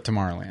it fits with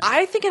Tomorrowland.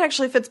 I think it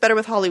actually fits better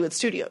with Hollywood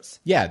Studios.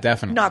 Yeah,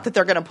 definitely. Not that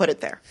they're going to put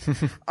it there.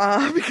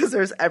 Because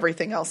there's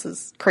everything else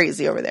is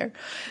crazy over there.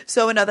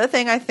 So another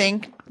thing I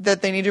think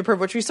that they need to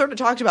improve, which we sort of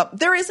talked about,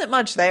 there isn't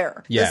much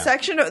there. Yeah. The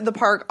section of the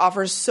park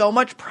offers so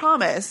much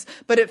promise,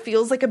 but it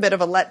feels like a bit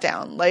of a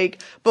letdown.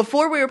 Like,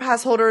 before we were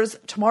pass holders,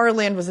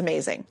 Tomorrowland was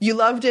amazing. You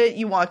loved it.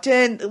 You walked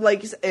in.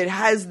 Like, it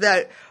has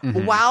that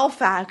wow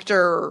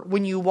factor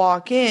when you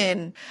walk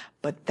in,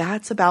 but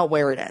that's about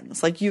where it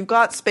ends. Like, you've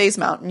got Space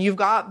Mountain, you've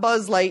got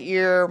Buzz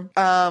Lightyear,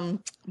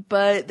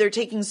 but they're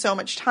taking so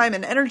much time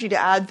and energy to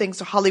add things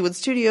to Hollywood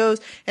Studios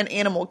and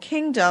Animal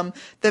Kingdom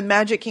that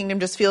Magic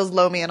Kingdom just feels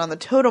low man on the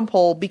totem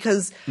pole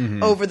because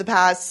over the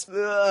past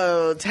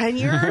 10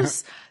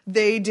 years,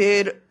 they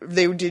did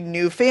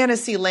New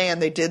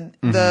Fantasyland, they did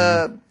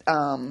the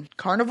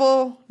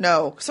Carnival?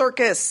 No,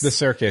 Circus. The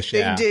Circus,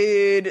 yeah. They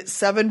did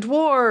Seven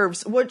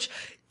Dwarfs, which...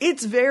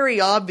 It's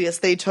very obvious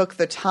they took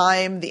the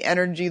time, the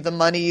energy, the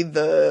money,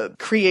 the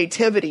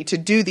creativity to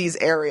do these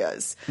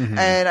areas.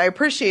 And I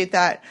appreciate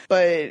that,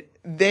 but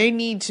they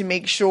need to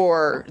make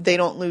sure they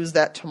don't lose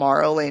that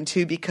Tomorrowland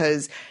too,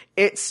 because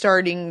it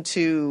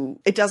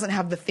doesn't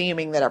have the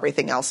theming that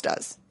everything else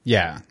does.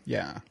 Yeah.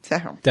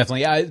 So.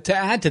 Definitely. To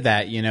add to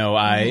that,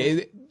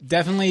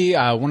 definitely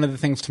one of the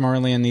things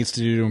Tomorrowland needs to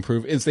do to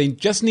improve is they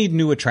just need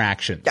new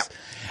attractions. Yeah.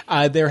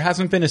 There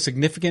hasn't been a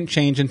significant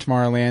change in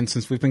Tomorrowland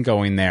since we've been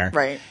going there.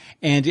 Right.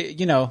 And,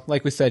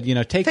 like we said,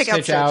 take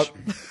Stitch out,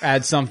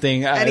 add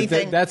something.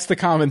 Anything. That's the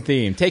common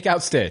theme. Take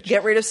out Stitch.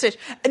 Get rid of Stitch.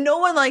 And no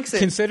one likes it.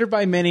 Considered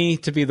by many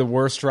to be the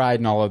worst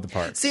ride in all of the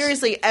parks.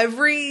 Seriously,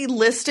 every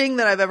listing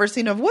that I've ever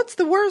seen of what's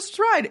the worst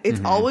ride,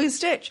 it's always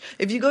Stitch.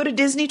 If you go to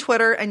Disney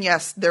Twitter, and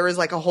yes, there is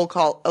like a whole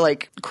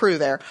crew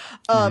there,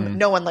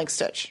 no one likes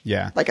Stitch.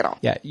 Yeah. Like at all.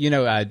 Yeah,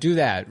 do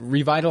that.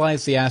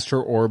 Revitalize the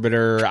Astro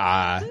Orbiter.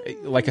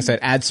 Like I said,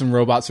 add some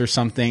robots or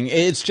something.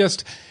 It's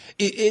just...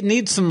 It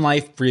needs some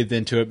life breathed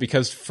into it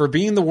because for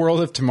being the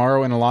world of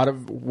tomorrow, in a lot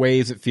of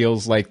ways, it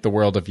feels like the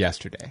world of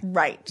yesterday.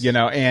 Right.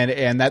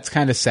 And that's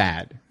kind of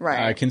sad.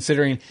 Right.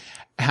 Considering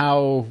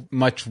how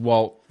much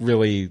Walt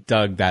really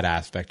dug that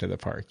aspect of the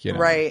park.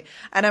 Right.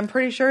 And I'm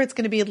pretty sure it's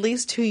going to be at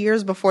least 2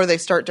 years before they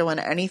start doing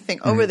anything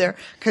over there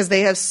because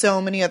they have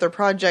so many other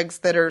projects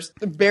that are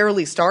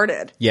barely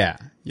started. Yeah.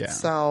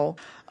 So...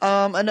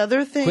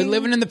 another thing. Quit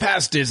living in the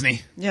past,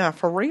 Disney. Yeah,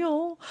 for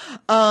real.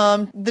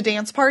 The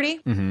dance party.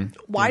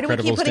 Why do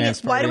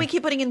we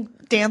keep putting in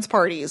dance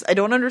parties? I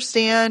don't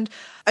understand.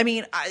 I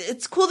mean,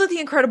 it's cool that the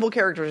incredible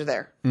characters are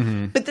there,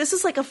 but this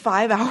is like a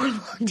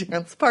 5-hour-long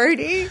dance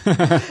party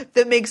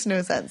that makes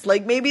no sense.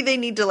 Like, maybe they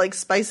need to like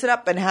spice it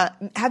up and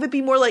have it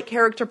be more like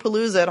Character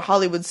Palooza at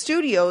Hollywood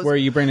Studios, where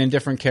you bring in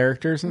different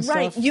characters and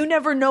right. stuff. You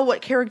never know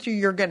what character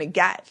you're going to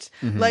get.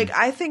 Like,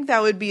 I think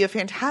that would be a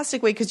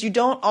fantastic way, because you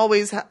don't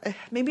always.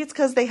 Maybe it's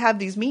because they have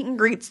these meet and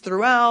greets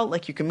throughout.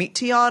 Like, you can meet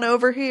Tiana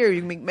over here,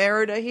 you can meet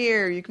Merida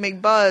here, you can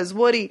make Buzz,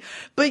 Woody.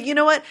 But you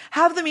know what?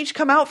 Have them each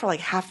come out for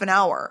like half an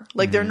hour.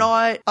 Like, they're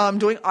not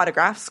doing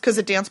autographs, because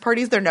at dance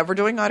parties they're never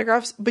doing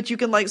autographs, but you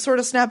can like sort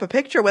of snap a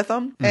picture with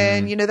them,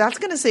 and you know, that's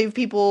going to save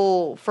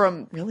people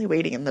from really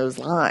waiting in those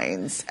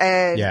lines,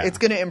 and it's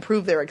going to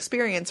improve their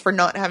experience for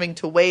not having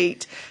to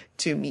wait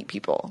to meet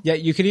people. Yeah,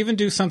 you could even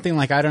do something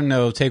like, I don't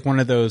know, take one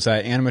of those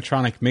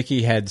animatronic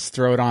Mickey heads,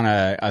 throw it on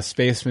a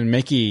Spaceman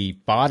Mickey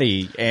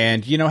body,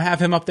 and, you know,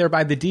 have him up there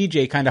by the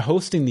DJ kind of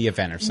hosting the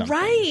event or something.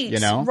 Right. You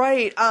know?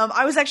 Right.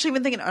 I was actually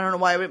even thinking, I don't know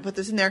why I would put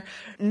this in there,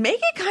 make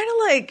it kind of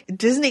like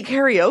Disney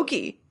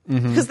karaoke.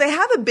 Because they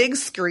have a big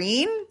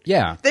screen.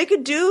 Yeah. They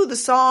could do the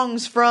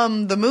songs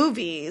from the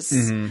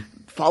movies.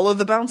 Follow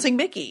the Bouncing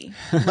Mickey.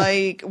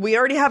 Like, we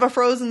already have a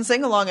Frozen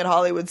sing-along at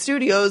Hollywood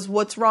Studios.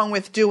 What's wrong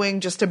with doing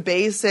just a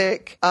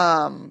basic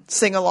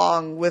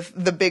sing-along with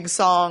the big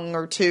song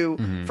or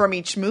two from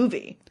each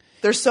movie?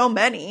 There's so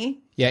many.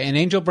 Yeah, and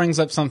Angel brings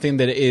up something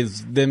that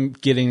is them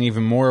getting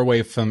even more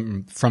away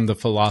from the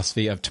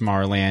philosophy of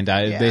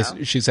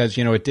Tomorrowland. She says,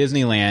 you know, at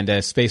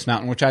Disneyland, Space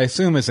Mountain, which I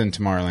assume is in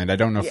Tomorrowland, I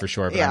don't know for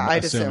sure, but I'm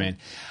assuming,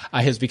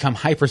 has become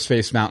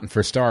Hyperspace Mountain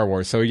for Star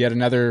Wars. So yet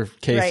another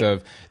case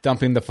of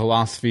dumping the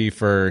philosophy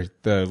for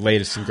the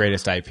latest and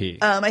greatest IP.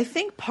 I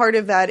think part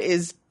of that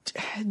is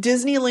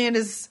Disneyland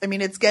is, I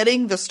mean, it's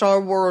getting the Star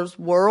Wars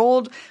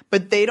world,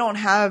 but they don't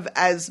have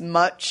as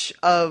much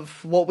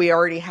of what we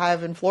already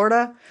have in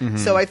Florida.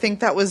 So I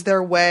think that was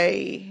their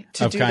way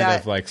to do that.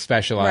 Kind of like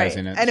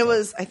specializing it. And it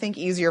was, I think,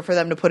 easier for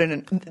them to put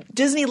in.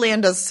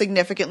 Disneyland does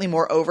significantly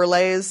more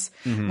overlays,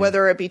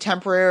 whether it be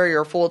temporary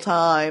or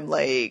full-time.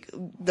 Like,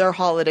 their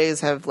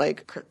holidays have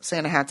like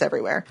Santa hats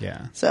everywhere.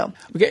 Yeah. So.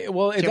 Okay,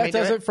 well, that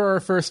does it for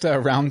our first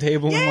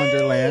roundtable in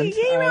Wonderland.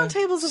 Yay,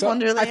 roundtables of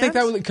Wonderland. I think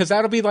because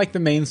that'll be like the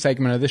main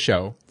segment of the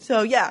show.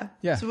 So yeah.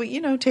 So you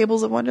know,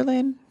 tables of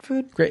Wonderland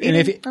food. Great.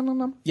 Eating,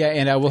 and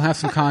and we'll have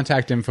some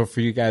contact info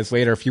for you guys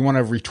later if you want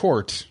to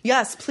retort.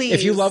 Yes, please.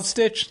 If you love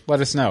Stitch, let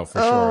us know for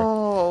sure.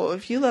 Oh,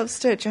 if you love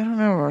Stitch, I don't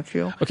know about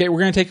you. Okay, we're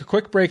going to take a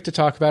quick break to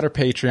talk about our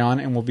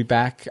Patreon, and we'll be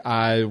back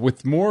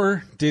with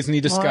more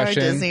Disney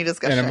discussion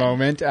in a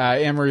moment.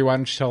 Anne-Marie, why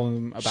don't you tell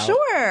them about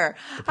Sure.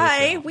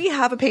 Hi, we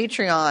have a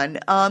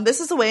Patreon.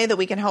 This is a way that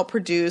we can help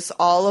produce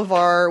all of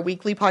our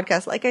weekly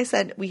podcasts. Like I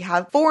said, we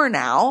have 4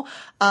 now,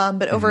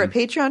 but over at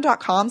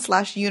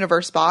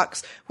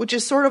patreon.com/universebox, which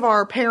is sort of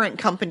our parent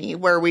company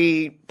where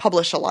we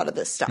publish a lot of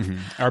this stuff.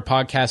 Our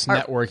podcast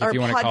network, if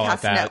you want to call it that. Our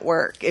podcast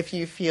network, if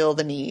you feel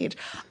the need.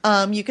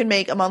 You can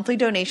make a monthly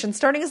donation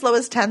starting as low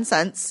as 10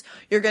 cents.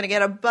 You're going to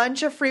get a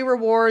bunch of free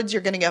rewards.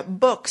 You're going to get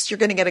books. You're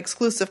going to get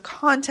exclusive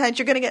content.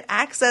 You're going to get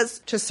access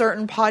to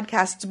certain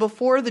podcasts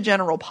before the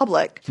general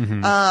public.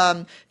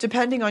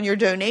 Depending on your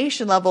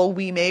donation level,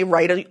 we may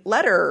write a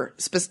letter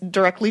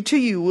directly to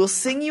you. We'll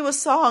sing you a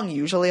song,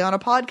 usually on a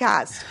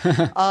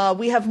podcast.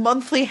 We have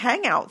monthly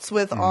hangouts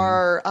with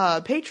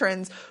our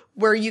patrons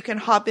where you can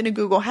hop in a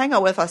Google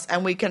Hangout with us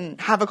and we can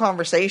have a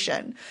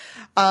conversation.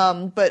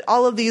 But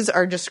all of these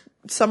are just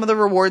some of the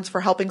rewards for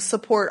helping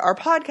support our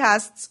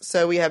podcasts.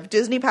 So we have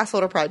Disney Pass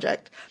Little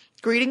Project,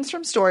 Greetings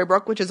from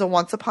Storybrooke, which is a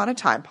Once Upon a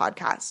Time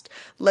podcast,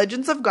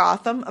 Legends of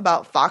Gotham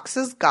about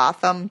Fox's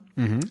Gotham,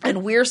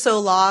 and We're So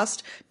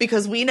Lost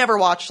because we never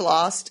watched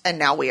Lost and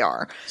now we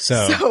are.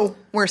 So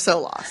we're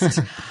so lost.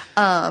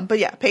 But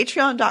yeah,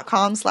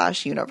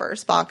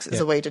 patreon.com/universebox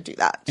is a way to do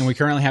that. And we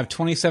currently have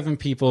 27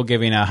 people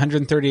giving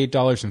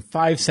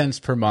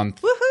 $138.05 per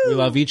month. Woohoo! We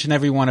love each and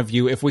every one of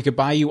you. If we could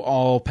buy you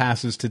all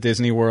passes to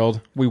Disney World,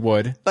 we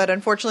would. But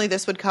unfortunately,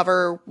 this would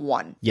cover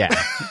one. Yeah.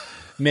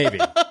 Maybe.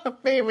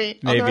 Maybe.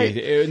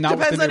 Not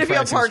depends on if you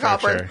have Park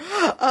Hopper.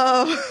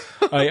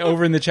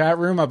 Over in the chat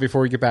room,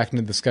 before we get back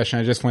into the discussion,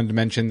 I just wanted to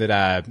mention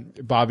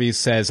that Bobby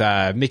says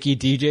Mickey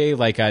DJ,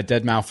 like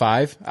Deadmau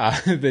 5,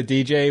 the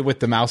DJ with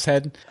the mouse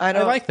head. I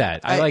like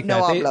that. I like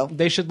that.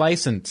 They should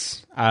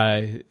license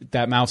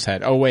that mouse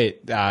head. Oh,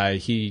 wait.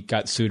 He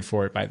got sued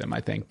for it by them,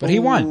 I think. But he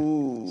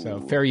won.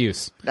 So fair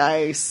use.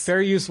 Nice.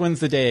 Fair use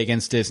wins the day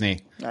against Disney.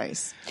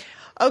 Nice.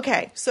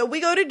 Okay, so we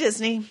go to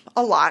Disney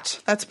a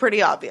lot. That's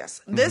pretty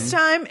obvious. This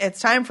time,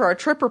 it's time for our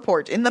trip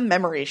report in the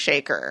Memory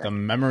Shaker. The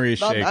Memory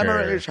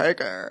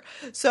Shaker.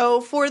 So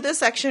for this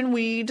section,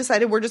 we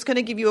decided we're just going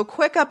to give you a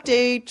quick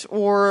update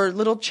or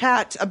little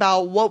chat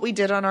about what we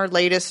did on our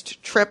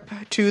latest trip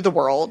to the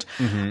world.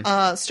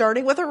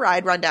 Starting with a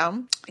ride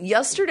rundown.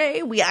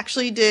 Yesterday, we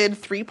actually did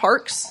 3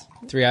 parks.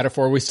 3 out of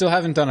 4. We still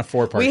haven't done a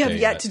 4-park day. We have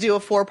yet to do a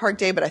 4-park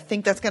day, but I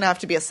think that's going to have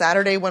to be a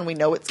Saturday when we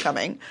know it's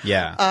coming.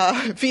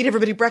 Yeah. Feed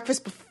everybody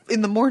breakfast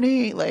in the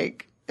morning.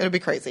 Like, it'll be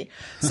crazy.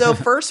 So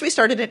first we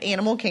started at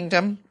Animal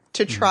Kingdom.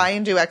 to try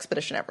and do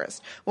Expedition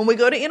Everest. When we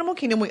go to Animal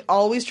Kingdom, we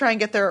always try and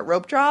get there at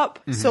rope drop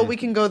so we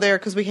can go there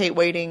because we hate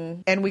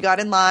waiting. And we got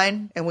in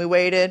line and we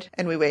waited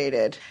and we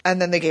waited.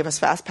 And then they gave us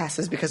fast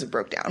passes because it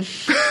broke down.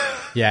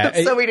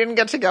 Yeah. So we didn't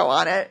get to go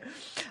on it.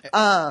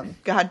 Go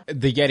ahead.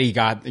 The Yeti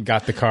got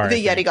the cart.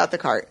 The Yeti got the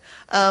cart.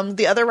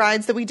 The other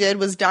rides that we did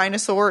was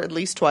Dinosaur at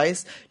least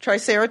twice,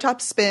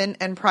 Triceratops Spin,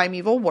 and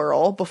Primeval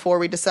Whirl before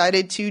we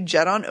decided to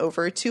jet on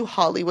over to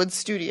Hollywood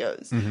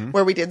Studios,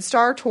 where we did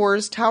Star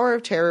Tours, Tower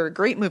of Terror,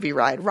 Great Movie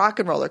Ride, Rock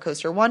and Roller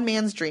Coaster, One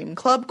Man's Dream,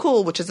 Club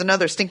Cool, which is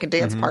another stinking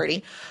dance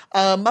party,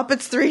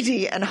 Muppets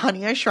 3D, and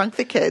Honey, I Shrunk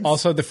the Kids.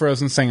 Also the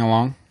Frozen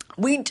sing-along.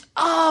 We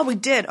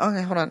did.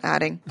 Okay, hold on.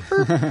 Adding.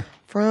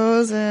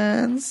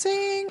 Frozen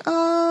sing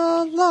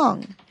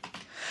along.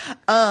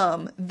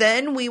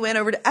 Then we went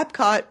over to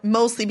Epcot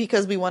mostly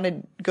because we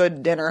wanted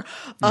good dinner.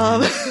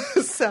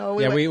 So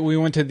we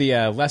went to the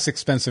less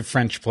expensive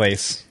French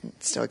place.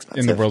 It's still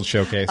expensive in the World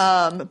Showcase.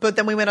 But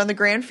then we went on the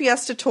Grand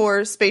Fiesta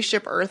Tour,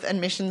 Spaceship Earth, and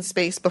Mission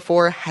Space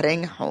before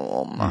heading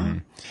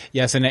home.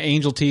 Yes, and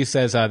Angel T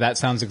says that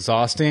sounds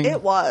exhausting.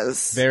 It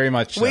was. Very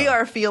much so. We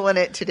are feeling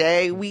it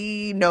today.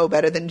 We know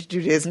better than to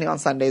do Disney on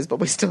Sundays, but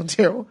we still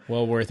do.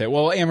 Well worth it.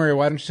 Well, Anne-Marie,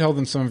 why don't you tell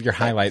them some of your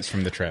highlights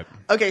from the trip?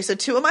 Okay, so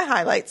 2 of my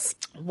highlights.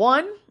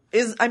 One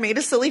is I made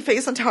a silly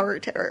face on Tower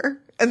of Terror.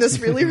 And this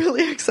really,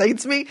 really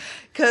excites me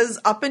because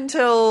up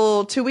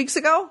until 2 weeks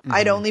ago,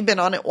 I'd only been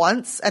on it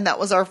once, and that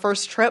was our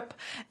first trip,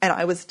 and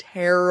I was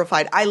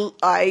terrified.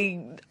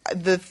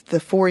 The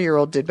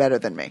 4-year-old did better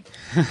than me.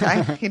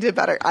 Okay? He did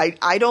better.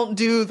 I don't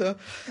do the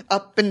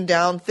up and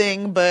down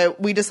thing,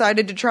 but we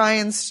decided to try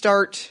and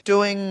start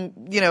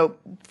doing,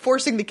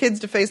 forcing the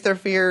kids to face their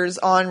fears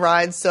on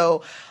rides.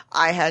 So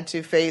I had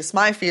to face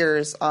my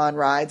fears on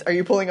rides. Are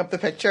you pulling up the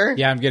picture?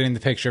 Yeah, I'm getting the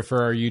picture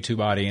for our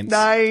YouTube audience.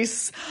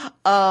 Nice.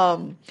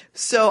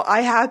 So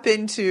I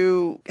happened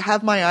to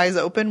have my eyes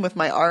open with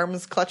my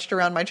arms clutched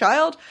around my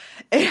child.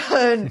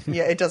 And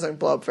yeah, it doesn't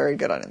blow up very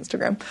good on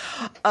Instagram.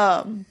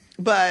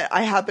 But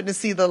I happened to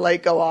see the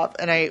light go off,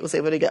 and I was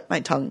able to get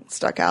my tongue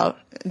stuck out.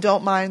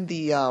 Don't mind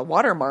the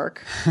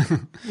watermark.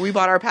 We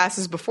bought our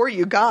passes before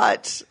you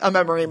got a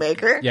memory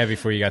maker. Yeah,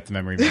 before you got the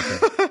memory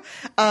maker.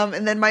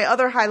 And then my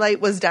other highlight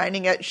was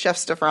dining at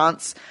Chefs de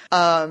France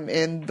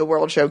in the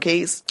World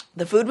Showcase.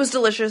 The food was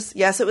delicious.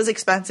 Yes, it was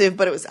expensive,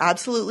 but it was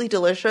absolutely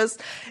delicious.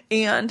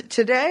 And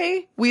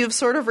today we have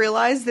sort of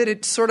realized that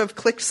it sort of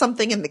clicked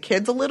something in the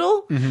kids a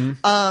little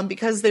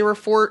because they were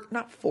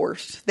not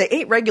forced. They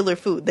ate regular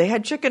food. They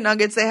had chicken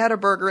nuggets, they had a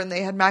burger, and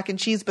they had mac and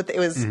cheese, but it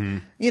was,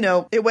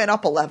 it went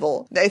up a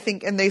level, I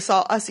think, and they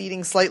saw us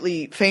eating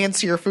slightly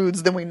fancier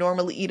foods than we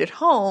normally eat at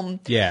home.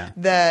 Yeah.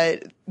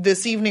 That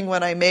this evening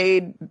when I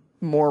made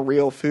more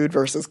real food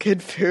versus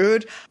kid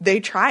food, they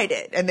tried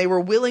it, and they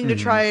were willing to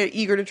try it,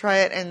 eager to try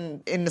it,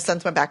 and in a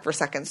sense went back for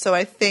seconds. So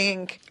I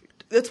think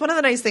that's one of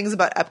the nice things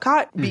about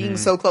Epcot being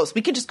so close.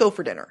 We can just go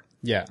for dinner.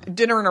 Yeah.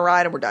 Dinner and a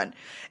ride and we're done.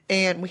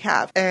 And we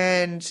have.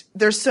 And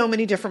there's so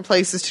many different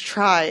places to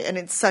try, and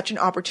it's such an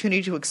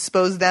opportunity to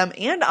expose them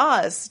and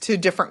us to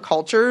different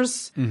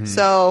cultures.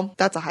 So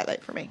that's a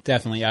highlight for me.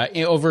 Definitely.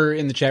 Over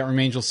in the chat room,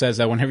 Angel says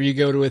that whenever you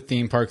go to a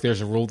theme park,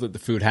 there's a rule that the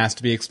food has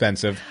to be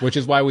expensive, which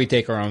is why we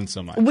take our own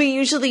so much. We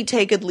usually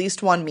take at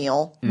least one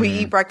meal. We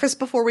eat breakfast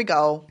before we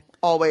go,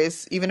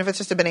 always, even if it's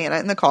just a banana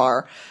in the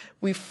car.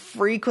 We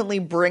frequently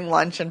bring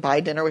lunch and buy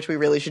dinner, which we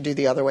really should do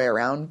the other way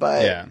around,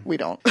 but we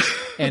don't.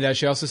 And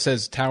she also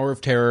says Tower of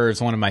Terror is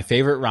one of my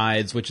favorite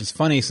rides, which is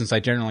funny since I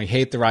generally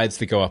hate the rides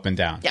that go up and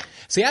down. Yeah.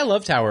 See, I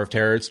love Tower of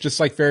Terror. It's just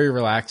like very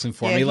relaxing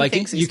for me. Like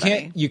you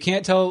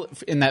can't tell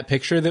in that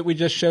picture that we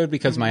just showed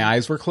because my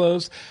eyes were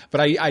closed, but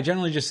I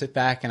generally just sit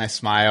back and I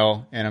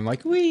smile and I'm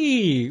like,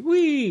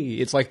 wee.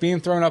 It's like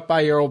being thrown up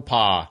by your old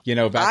pa, back when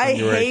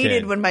you were a kid. I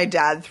hated when my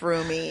dad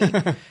threw me.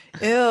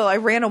 Ew, I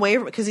ran away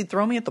because he'd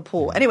throw me at the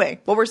pool. Anyway,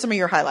 what were some of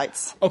your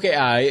highlights?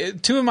 Okay,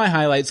 2 of my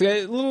highlights,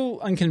 a little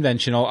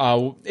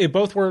unconventional.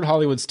 Both were at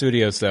Hollywood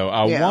Studios, though.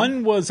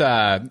 One was,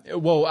 I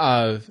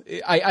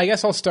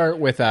guess I'll start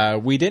with,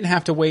 we didn't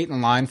have to wait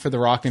in line for the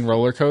Rock and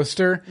Roller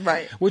Coaster.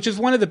 Right. Which is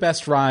one of the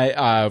best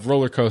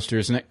roller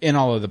coasters in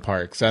all of the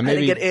parks. I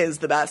think it is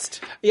the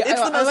best. Yeah,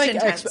 it's the most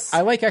intense.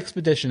 I like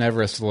Expedition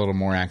Everest a little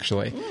more,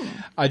 actually.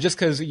 Just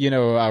because,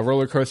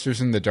 roller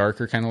coasters in the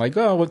dark are kind of like,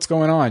 oh, what's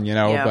going on,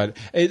 but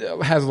it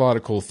has a lot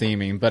of cool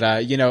theming. But,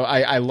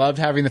 I loved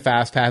having the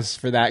fast passes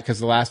for that because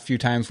the last few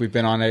times we've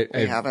been on it.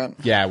 We haven't.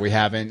 Yeah, we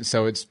haven't.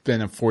 So it's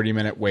been a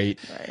 40-minute wait,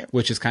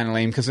 which is kind of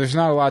lame because there's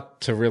not a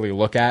lot to really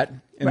look at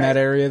in that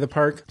area of the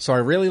park. So I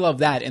really love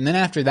that. And then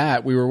after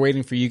that, we were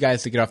waiting for you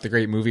guys to get off the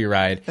Great Movie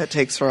Ride. That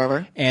takes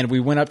forever. And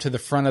we went up to the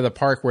front of the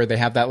park where they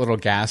have that little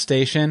gas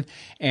station.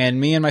 And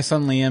me and my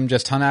son Liam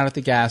just hung out at the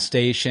gas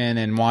station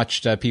and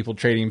watched people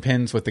trading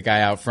pins with the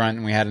guy out front.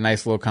 And we had a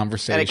nice little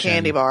conversation. And a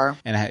candy bar.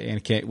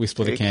 And we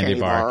split a candy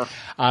bar.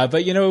 But,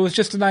 it was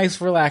just a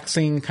nice,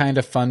 relaxing, kind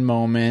of fun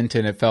moment.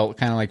 And it felt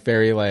kind of like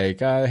very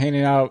like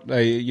hanging out,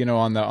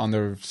 on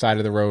the side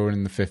of the road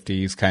in the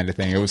 50s kind of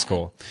thing. It was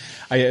cool.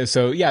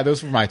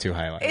 Those were my two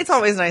highlights. It's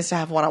always nice to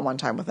have one-on-one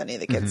time with any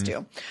of the kids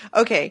too.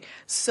 Okay,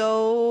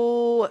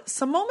 so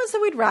some moments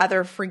that we'd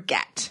rather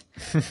forget.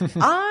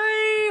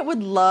 I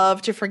would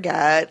love to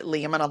forget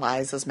Liam and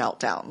Eliza's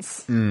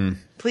meltdowns.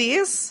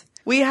 Please?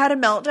 We had a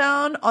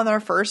meltdown on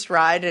our first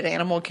ride at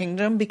Animal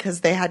Kingdom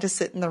because they had to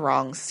sit in the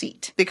wrong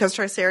seat. Because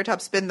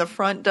Triceratops spin, the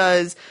front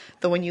does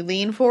the when you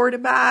lean forward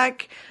and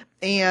back,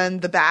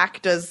 and the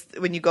back does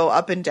when you go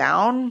up and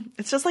down.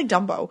 It's just like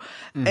Dumbo.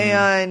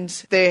 And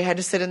they had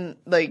to sit in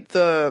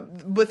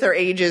with their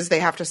ages,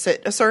 they have to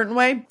sit a certain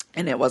way,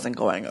 and it wasn't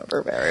going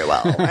over very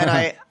well.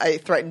 And I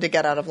threatened to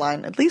get out of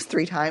line at least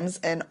 3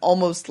 times and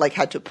almost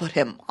had to put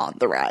him on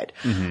the ride.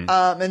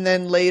 And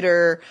then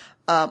later,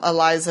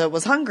 Eliza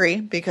was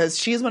hungry because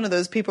she's one of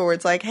those people where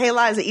it's like, hey,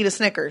 Eliza, eat a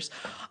Snickers.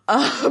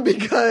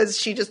 Because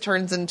she just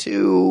turns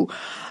into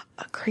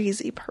a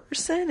crazy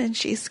person and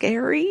she's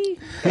scary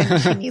and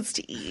she needs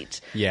to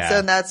eat. Yeah.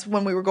 So that's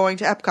when we were going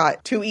to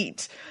Epcot to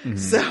eat.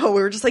 So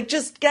we were just like,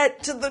 just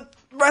get to the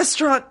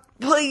restaurant,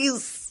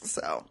 please.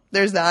 So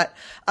there's that.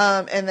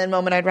 And then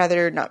moment I'd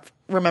rather not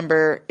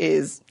remember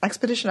is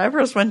Expedition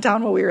Everest went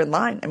down while we were in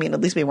line. I mean,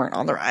 at least we weren't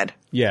on the ride.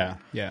 Yeah.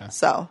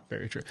 So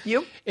very true.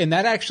 You? And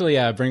that actually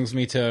brings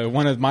me to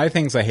one of my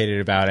things I hated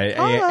about it,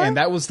 and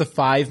that was the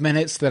 5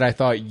 minutes that I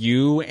thought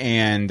you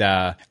and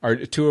our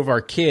 2 of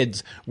our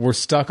kids were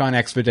stuck on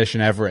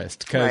Expedition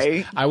Everest,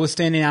 because I was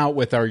standing out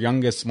with our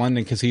youngest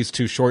London because he's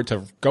too short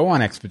to go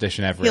on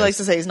Expedition Everest. He likes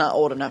to say he's not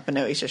old enough, but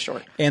no, he's just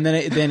short. And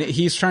then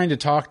he's trying to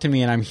talk to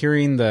me, and I'm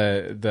hearing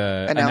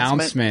the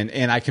announcement,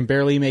 and I can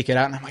barely make it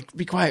out, and I'm like,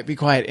 be quiet.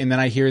 And then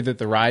I hear that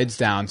the ride's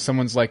down.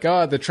 Someone's like,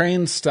 oh, the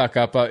train's stuck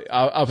up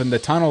in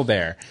the tunnel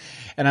there.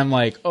 And I'm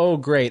like, oh,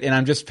 great. And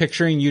I'm just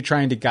picturing you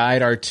trying to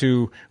guide our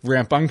 2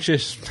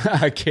 rambunctious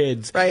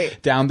kids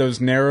down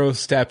those narrow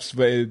steps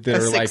that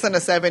are 6 and a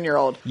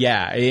 7-year-old.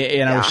 Yeah.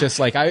 And I was just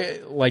like,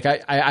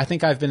 I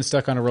think I've been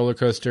stuck on a roller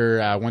coaster.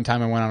 One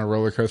time I went on a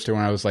roller coaster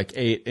when I was like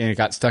 8, and it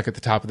got stuck at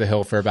the top of the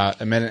hill for about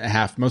a minute and a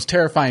half. Most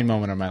terrifying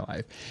moment of my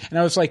life. And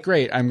I was like,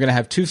 great. I'm going to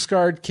have 2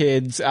 scarred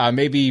kids,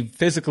 maybe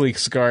physically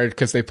scarred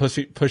because they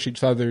push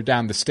each other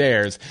down the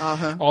stairs.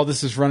 All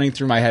this is running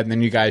through my head. And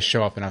then you guys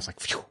show up, and I was like,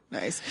 phew.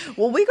 Nice.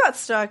 Well, we got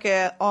stuck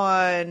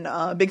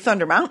on Big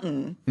Thunder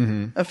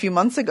Mountain a few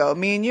months ago.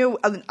 Me and you.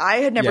 I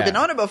had never been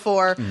on it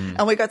before,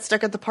 and we got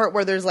stuck at the part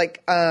where there's where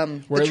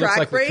the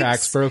track breaks. The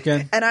track's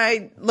broken. And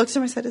I looked at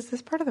him and I said, "Is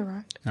this part of the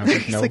ride?"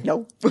 He's like,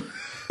 "No."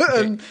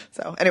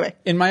 So anyway,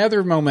 in my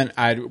other moment,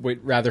 I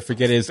would rather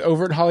forget is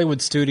over at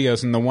Hollywood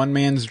Studios in the One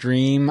Man's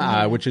Dream,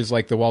 which is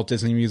like the Walt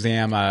Disney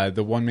Museum,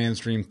 the One Man's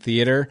Dream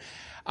Theater.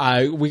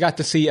 We got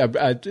to see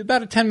about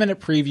a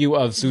 10-minute preview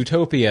of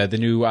Zootopia, the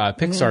new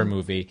Pixar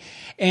movie.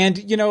 And,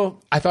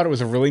 I thought it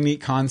was a really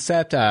neat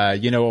concept. A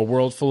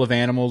world full of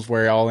animals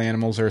where all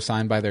animals are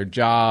assigned by their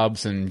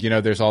jobs. And,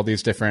 there's all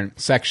these different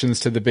sections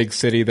to the big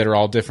city that are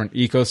all different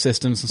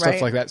ecosystems and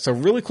stuff like that. So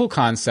really cool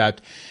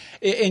concept.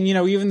 And,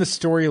 even the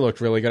story looked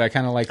really good. I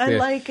kind of like I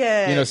like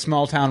it.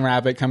 Small town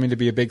rabbit coming to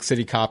be a big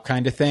city cop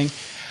kind of thing.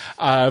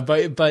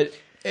 But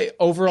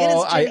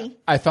overall,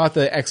 I thought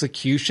the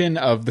execution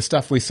of the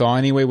stuff we saw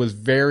anyway was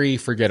very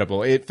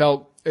forgettable. It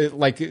felt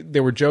like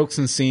there were jokes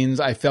and scenes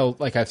I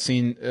felt like I've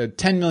seen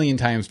 10 million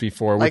times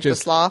before. Like the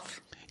sloth?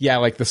 Yeah,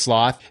 like the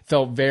sloth.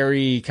 Felt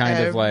very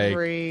kind of like...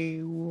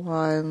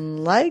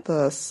 Everyone liked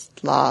the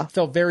sloth.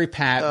 Felt very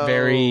pat,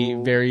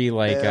 very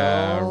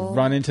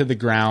run into the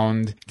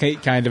ground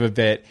kind of a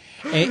bit.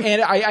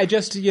 And I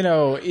just,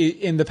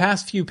 in the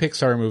past few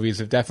Pixar movies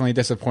have definitely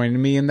disappointed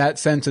me in that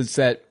sense. It's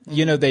that,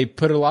 they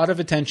put a lot of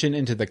attention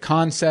into the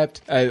concept,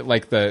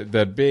 like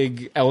the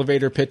big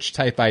elevator pitch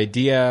type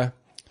idea.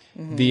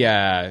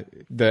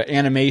 The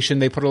animation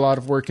they put a lot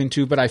of work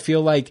into, but I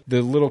feel like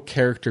the little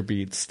character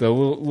beats, the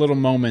little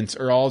moments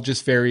are all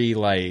just very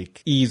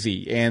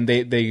easy, and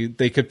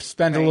they could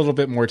spend a little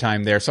bit more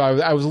time there. So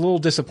I was a little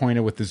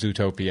disappointed with the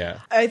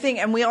Zootopia. I think,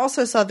 and we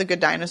also saw the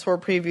Good Dinosaur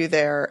preview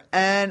there,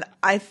 and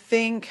I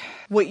think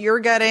what you're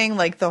getting,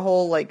 the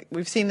whole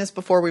we've seen this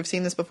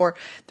before.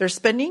 They're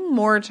spending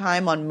more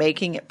time on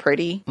making it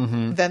pretty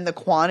than the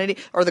quantity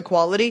or the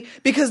quality,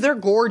 because they're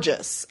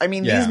gorgeous. I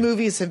mean, these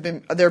movies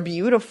they're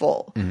beautiful.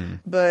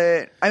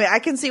 But I mean, I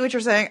can see what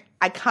you're saying.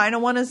 I kind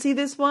of want to see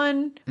this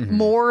one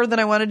more than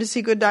I wanted to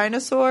see Good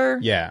Dinosaur.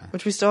 Yeah.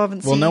 Which we still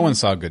haven't seen. Well, no one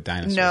saw Good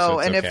Dinosaur. No, so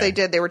and okay. if they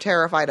did, they were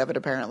terrified of it,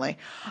 apparently.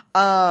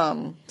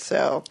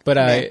 So. But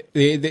I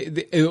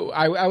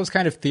was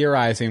kind of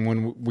theorizing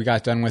when we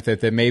got done with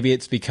it that maybe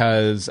it's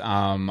because a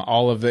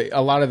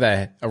lot of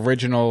the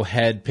original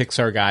head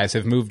Pixar guys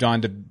have moved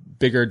on to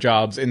bigger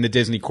jobs in the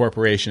Disney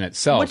Corporation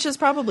itself. Which is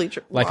probably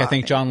true. I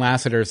think John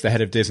Lasseter is the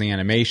head of Disney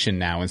Animation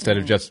now instead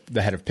of just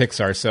the head of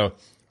Pixar. So,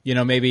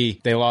 maybe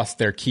they lost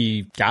their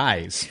key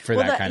guys for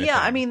that kind of thing. Yeah,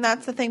 I mean,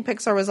 that's the thing.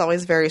 Pixar was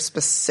always very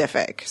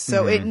specific.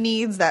 So it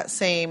needs that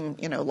same,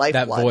 lifeblood.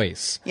 That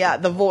voice. Yeah,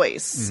 the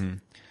voice.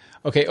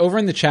 Okay, over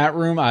in the chat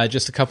room,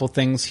 just a couple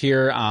things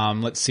here.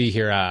 Let's see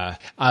here.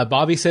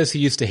 Bobby says he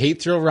used to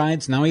hate thrill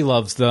rides. Now he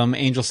loves them.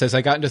 Angel says,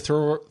 I got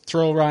into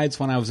thrill rides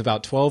when I was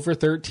about 12 or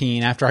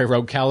 13 after I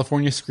rode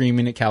California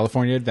Screaming at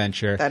California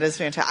Adventure. That is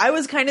fantastic. I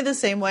was kind of the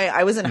same way.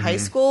 I was in high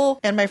school,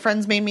 and my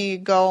friends made me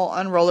go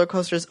on roller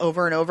coasters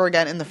over and over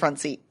again in the front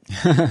seat.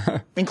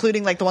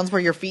 Including like the ones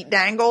where your feet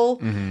dangle.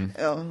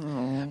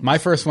 My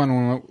first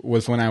one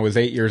was when I was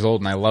 8 years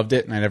old, and I loved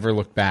it, and I never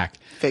looked back.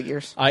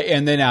 Figures.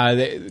 And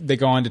then they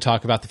go on to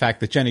talk about the fact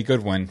that Jenny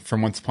Goodwin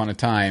from Once Upon a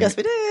Time. Yes,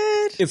 we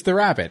did. It's the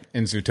rabbit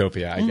in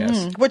Zootopia, I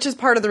guess. Which is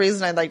part of the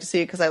reason I'd like to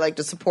see it, because I like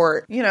to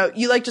support,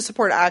 you like to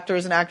support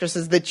actors and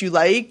actresses that you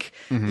like,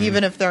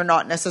 even if they're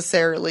not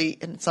necessarily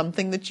in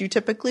something that you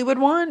typically would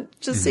want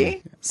to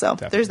see. So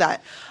there's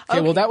that. Okay,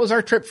 well, that was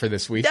our trip for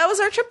this week. That was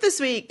our trip this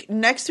week.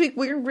 Next week,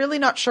 we're really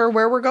not sure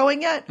where we're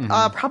going yet.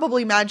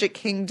 Probably Magic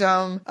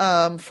Kingdom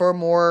for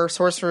more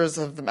Sorcerers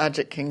of the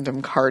Magic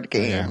Kingdom card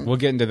game. Yeah, we'll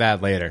get into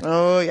that later.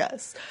 Oh,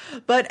 yes.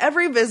 But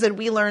every visit,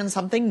 we learn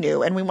something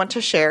new, and we want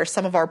to share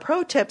some of our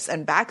pro tips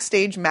and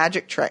backstage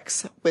magic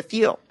tricks with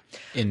you.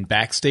 In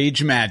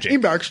Backstage Magic.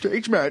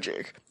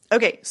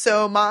 Okay,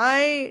 so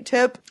my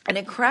tip, and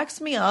it cracks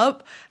me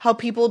up how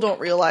people don't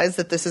realize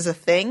that this is a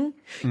thing.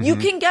 You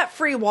can get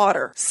free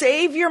water.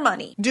 Save your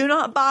money. Do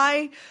not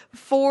buy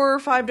 $4 or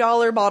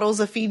 $5 bottles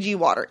of Fiji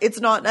water. It's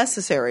not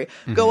necessary.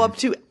 Go up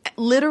to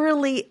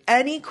literally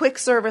any quick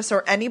service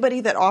or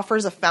anybody that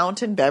offers a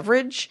fountain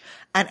beverage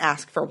and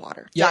ask for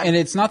water. Yeah, and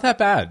it's not that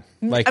bad.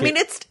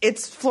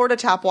 It's Florida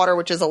tap water,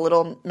 which is a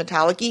little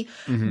metallic-y,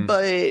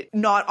 but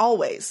not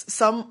always.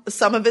 Some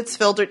of it's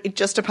filtered. It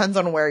just depends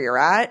on where you're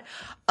at.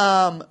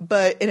 And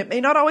it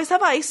may not always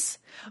have ice,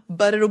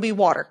 but it'll be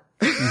water.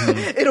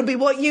 It'll be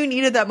what you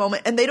need at that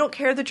moment. And they don't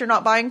care that you're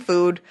not buying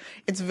food.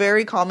 It's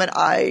very common.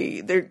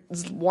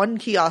 There's one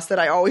kiosk that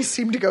I always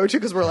seem to go to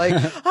because we're like,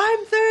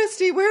 I'm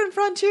thirsty. We're in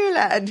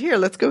Frontierland. Here,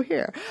 let's go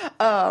here.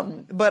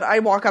 But I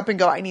walk up and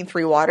go, I need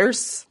 3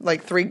 waters,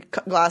 like 3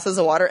 glasses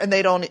of water. And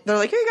they're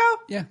like, here you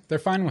go. Yeah, they're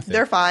fine with it.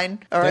 They're fine.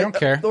 All right. They don't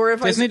care. Or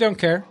if Disney don't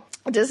care.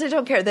 Disney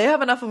don't care. They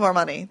have enough of our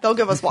money. They'll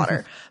give us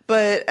water.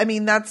 But I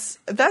mean, that's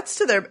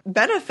to their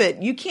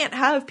benefit. You can't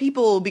have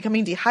people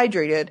becoming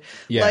dehydrated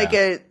like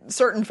at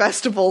certain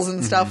festivals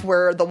and stuff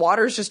where the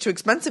water is just too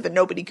expensive and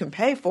nobody can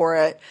pay for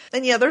it.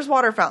 And yeah, there's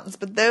water fountains,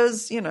 but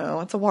those,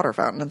 it's a water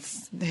fountain.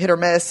 It's hit or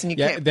miss, and you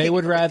can't. They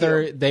would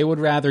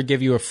rather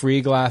give you a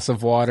free glass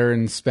of water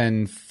and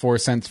spend 4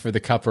 cents for the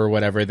cup or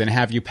whatever than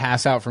have you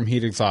pass out from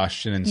heat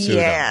exhaustion and sue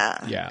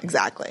them. Yeah,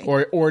 exactly.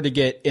 Or to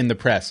get in the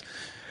press.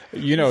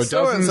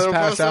 Dozens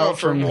pass out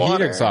from heat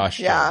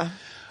exhaustion. Yeah.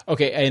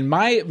 Okay, and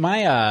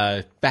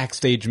my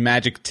backstage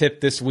magic tip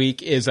this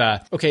week is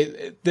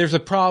there's a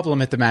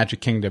problem at the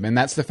Magic Kingdom, and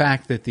that's the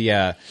fact that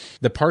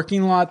the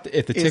parking lot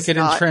at the Ticket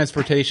and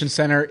Transportation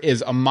Center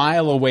is a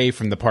mile away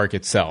from the park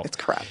itself. It's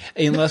crap.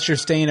 Unless you're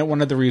staying at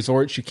one of the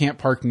resorts, you can't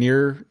park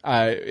near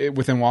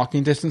within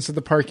walking distance of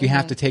the park. You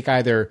have to take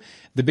either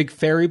the big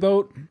ferry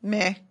boat,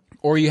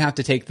 or you have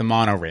to take the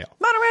monorail.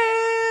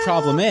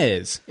 Problem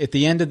is, at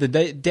the end of the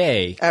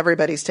day,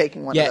 everybody's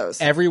taking one of those.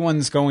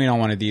 Everyone's going on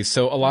one of these.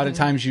 So a lot of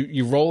times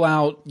you roll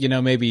out,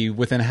 maybe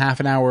within half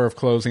an hour of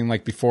closing,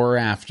 like before or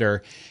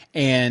after,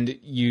 and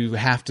you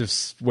have to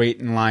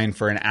wait in line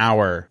for an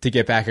hour to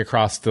get back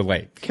across the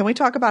lake. Can we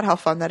talk about how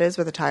fun that is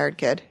with a tired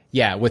kid?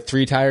 Yeah, with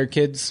 3 tired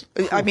kids.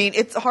 I mean,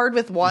 it's hard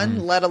with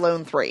 1, let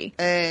alone 3.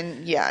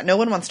 And yeah, no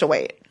one wants to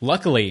wait.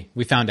 Luckily,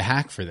 we found a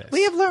hack for this.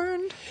 We have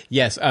learned.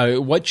 Yes.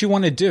 What you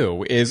want to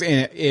do is,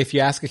 if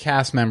you ask a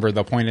cast member,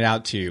 they'll point it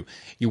out to you.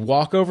 You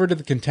walk over to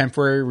the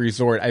Contemporary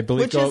Resort, I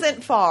believe. Which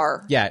isn't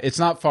far. Yeah, it's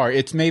not far.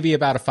 It's maybe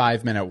about a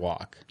 5-minute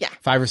walk. Yeah.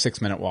 5 or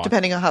 6 minute walk.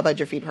 Depending on how bad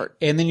your feet hurt.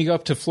 And then you go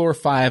up to floor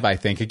 5, I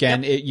think.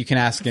 Again, you can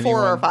ask anyone.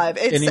 4 or 5.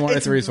 Anyone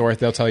at the resort,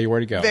 they'll tell you where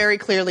to go. Very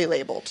clearly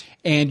labeled.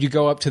 And you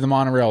go up to the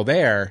monorail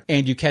there,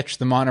 and you catch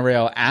the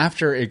monorail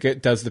after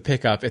it does the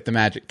pickup at the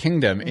Magic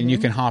Kingdom, and you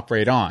can hop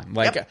right on.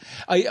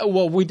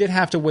 We did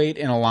have to wait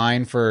in a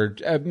line for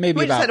maybe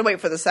we just had to wait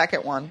for the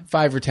second one.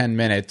 5 or 10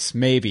 minutes,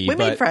 maybe. We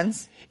made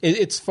friends.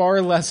 It's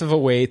far less of a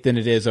wait than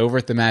it is over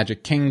at the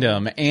Magic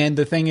Kingdom. And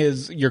the thing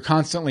is, you're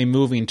constantly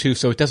moving too,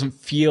 so it doesn't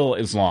feel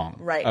as long.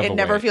 Right. It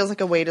never feels like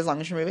a wait as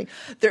long as you're moving.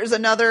 There's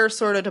another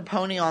sort of to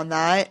pony on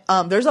that.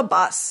 There's a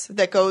bus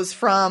that goes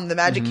from the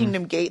Magic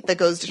Kingdom gate that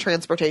goes to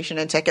Transportation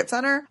and Ticket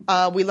Center.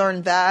 We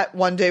learned that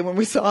one day when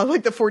we saw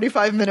like the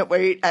 45-minute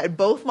wait at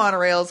both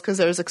monorails, because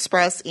there's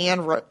Express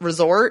and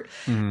Resort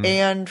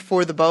and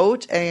for the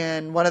boat.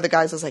 And one of the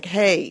guys was like,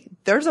 hey,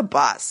 there's a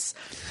bus.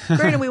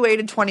 Granted, we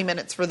waited 20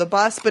 minutes for the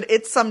bus, but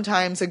it's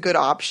sometimes a good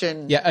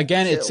option. Yeah,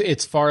 again,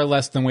 it's far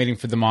less than waiting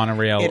for the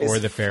monorail or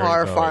the ferry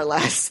boat. Far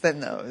less than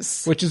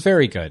those. Which is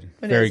very good.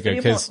 Very good.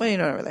 Because what are you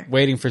doing over there?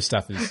 Waiting for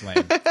stuff is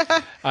lame.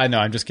 No,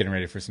 I'm just getting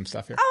ready for some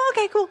stuff here. Oh,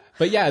 okay, cool.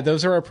 But yeah,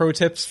 those are our pro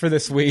tips for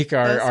this week.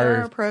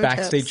 Our pro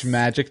backstage tips,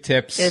 magic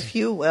tips, if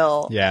you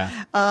will.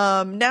 Yeah.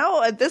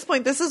 Now at this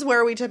point, this is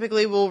where we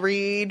typically will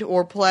read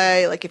or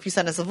play. Like if you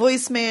send us a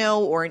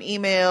voicemail or an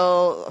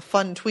email, a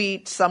fun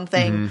tweet,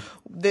 something.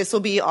 This will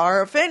be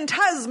our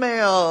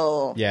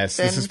Phantasmail. Yes,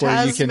 this is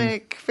where you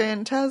can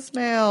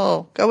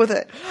Phantasmail. Go with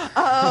it.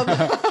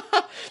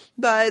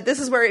 But this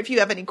is where if you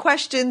have any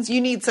questions,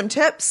 you need some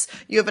tips,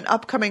 you have an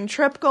upcoming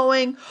trip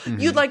going,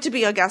 you'd like to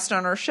be a guest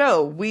on our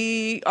show,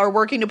 we are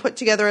working to put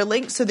together a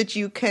link so that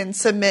you can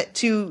submit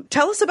to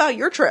tell us about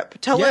your trip.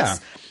 Tell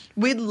us.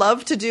 We'd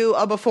love to do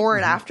a before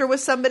and after with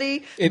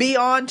somebody. Be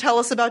on, tell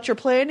us about your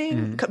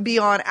planning. Be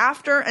on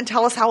after and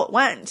tell us how it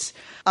went.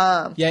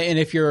 And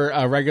if you're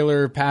a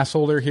regular pass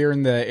holder here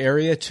in the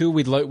area too,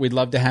 we'd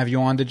love to have you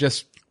on to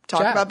just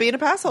talk about being a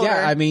pass holder.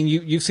 Yeah, I mean,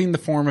 you've seen the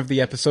form of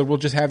the episode. We'll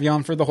just have you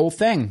on for the whole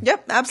thing.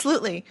 Yep,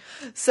 absolutely.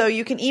 So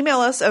you can email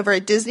us over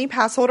at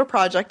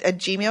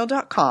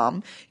DisneyPassholderProject@gmail.com.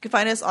 You can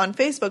find us on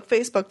Facebook,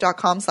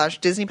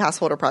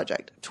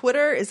 Facebook.com/DisneyPassholderProject.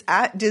 Twitter is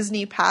at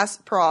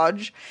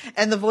DisneyPassProj.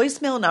 And the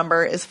voicemail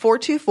number is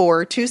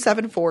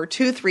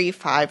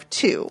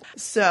 424-274-2352.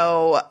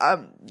 So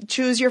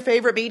choose your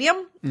favorite medium.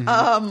 Get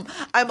a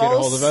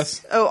hold of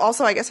us. Oh,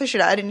 also, I guess I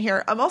should add in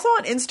here, I'm also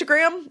on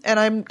Instagram, and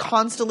I'm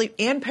constantly,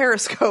 and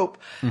Periscope,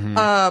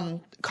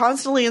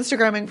 constantly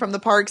Instagramming from the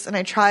parks, and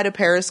I try to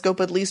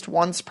Periscope at least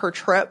once per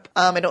trip.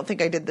 I don't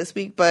think I did this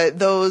week, but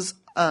those,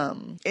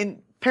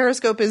 in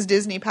Periscope is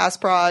Disney Pass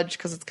Proj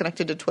because it's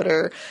connected to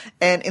Twitter,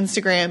 and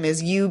Instagram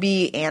is UB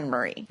Anne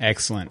Marie.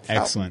 Excellent.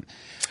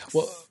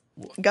 Well,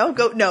 Go.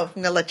 No, I'm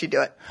going to let you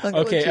do it.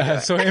 Okay,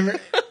 so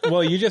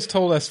well, you just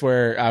told us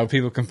where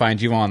people can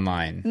find you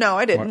online. No,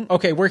 I didn't.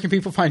 Okay, where can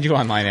people find you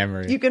online,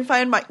 Anne-Marie? You can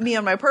find me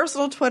on my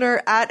personal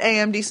Twitter at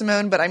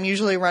AMDSimone, but I'm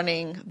usually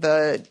running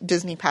the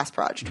Disney Pass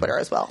Proj Twitter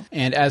as well.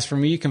 And as for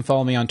me, you can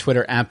follow me on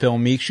Twitter at Bill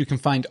Meeks. You can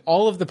find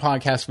all of the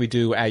podcasts we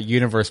do at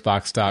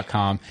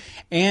universebox.com.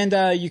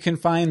 And you can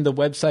find the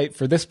website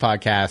for this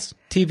podcast,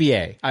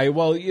 TBA.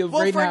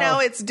 For now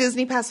it's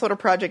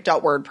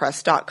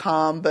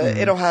DisneyPassholderProject.wordpress.com, but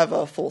it'll have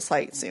a full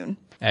site soon.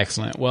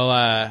 Excellent. Well,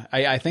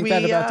 I think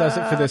that about does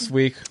it for this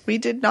week. We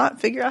did not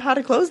figure out how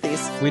to close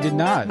these. We did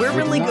not. We're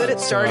really good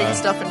at starting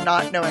stuff and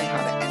not knowing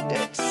how to end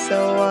it.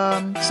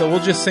 So we'll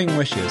just sing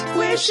wishes.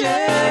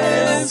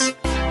 Wishes!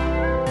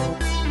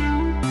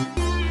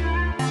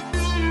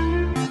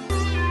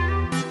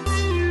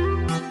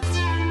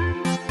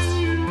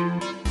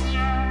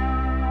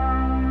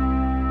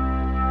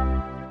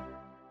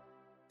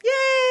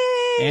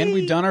 And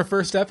we've done our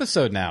first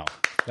episode now.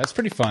 That's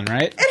pretty fun,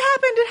 right? It happened.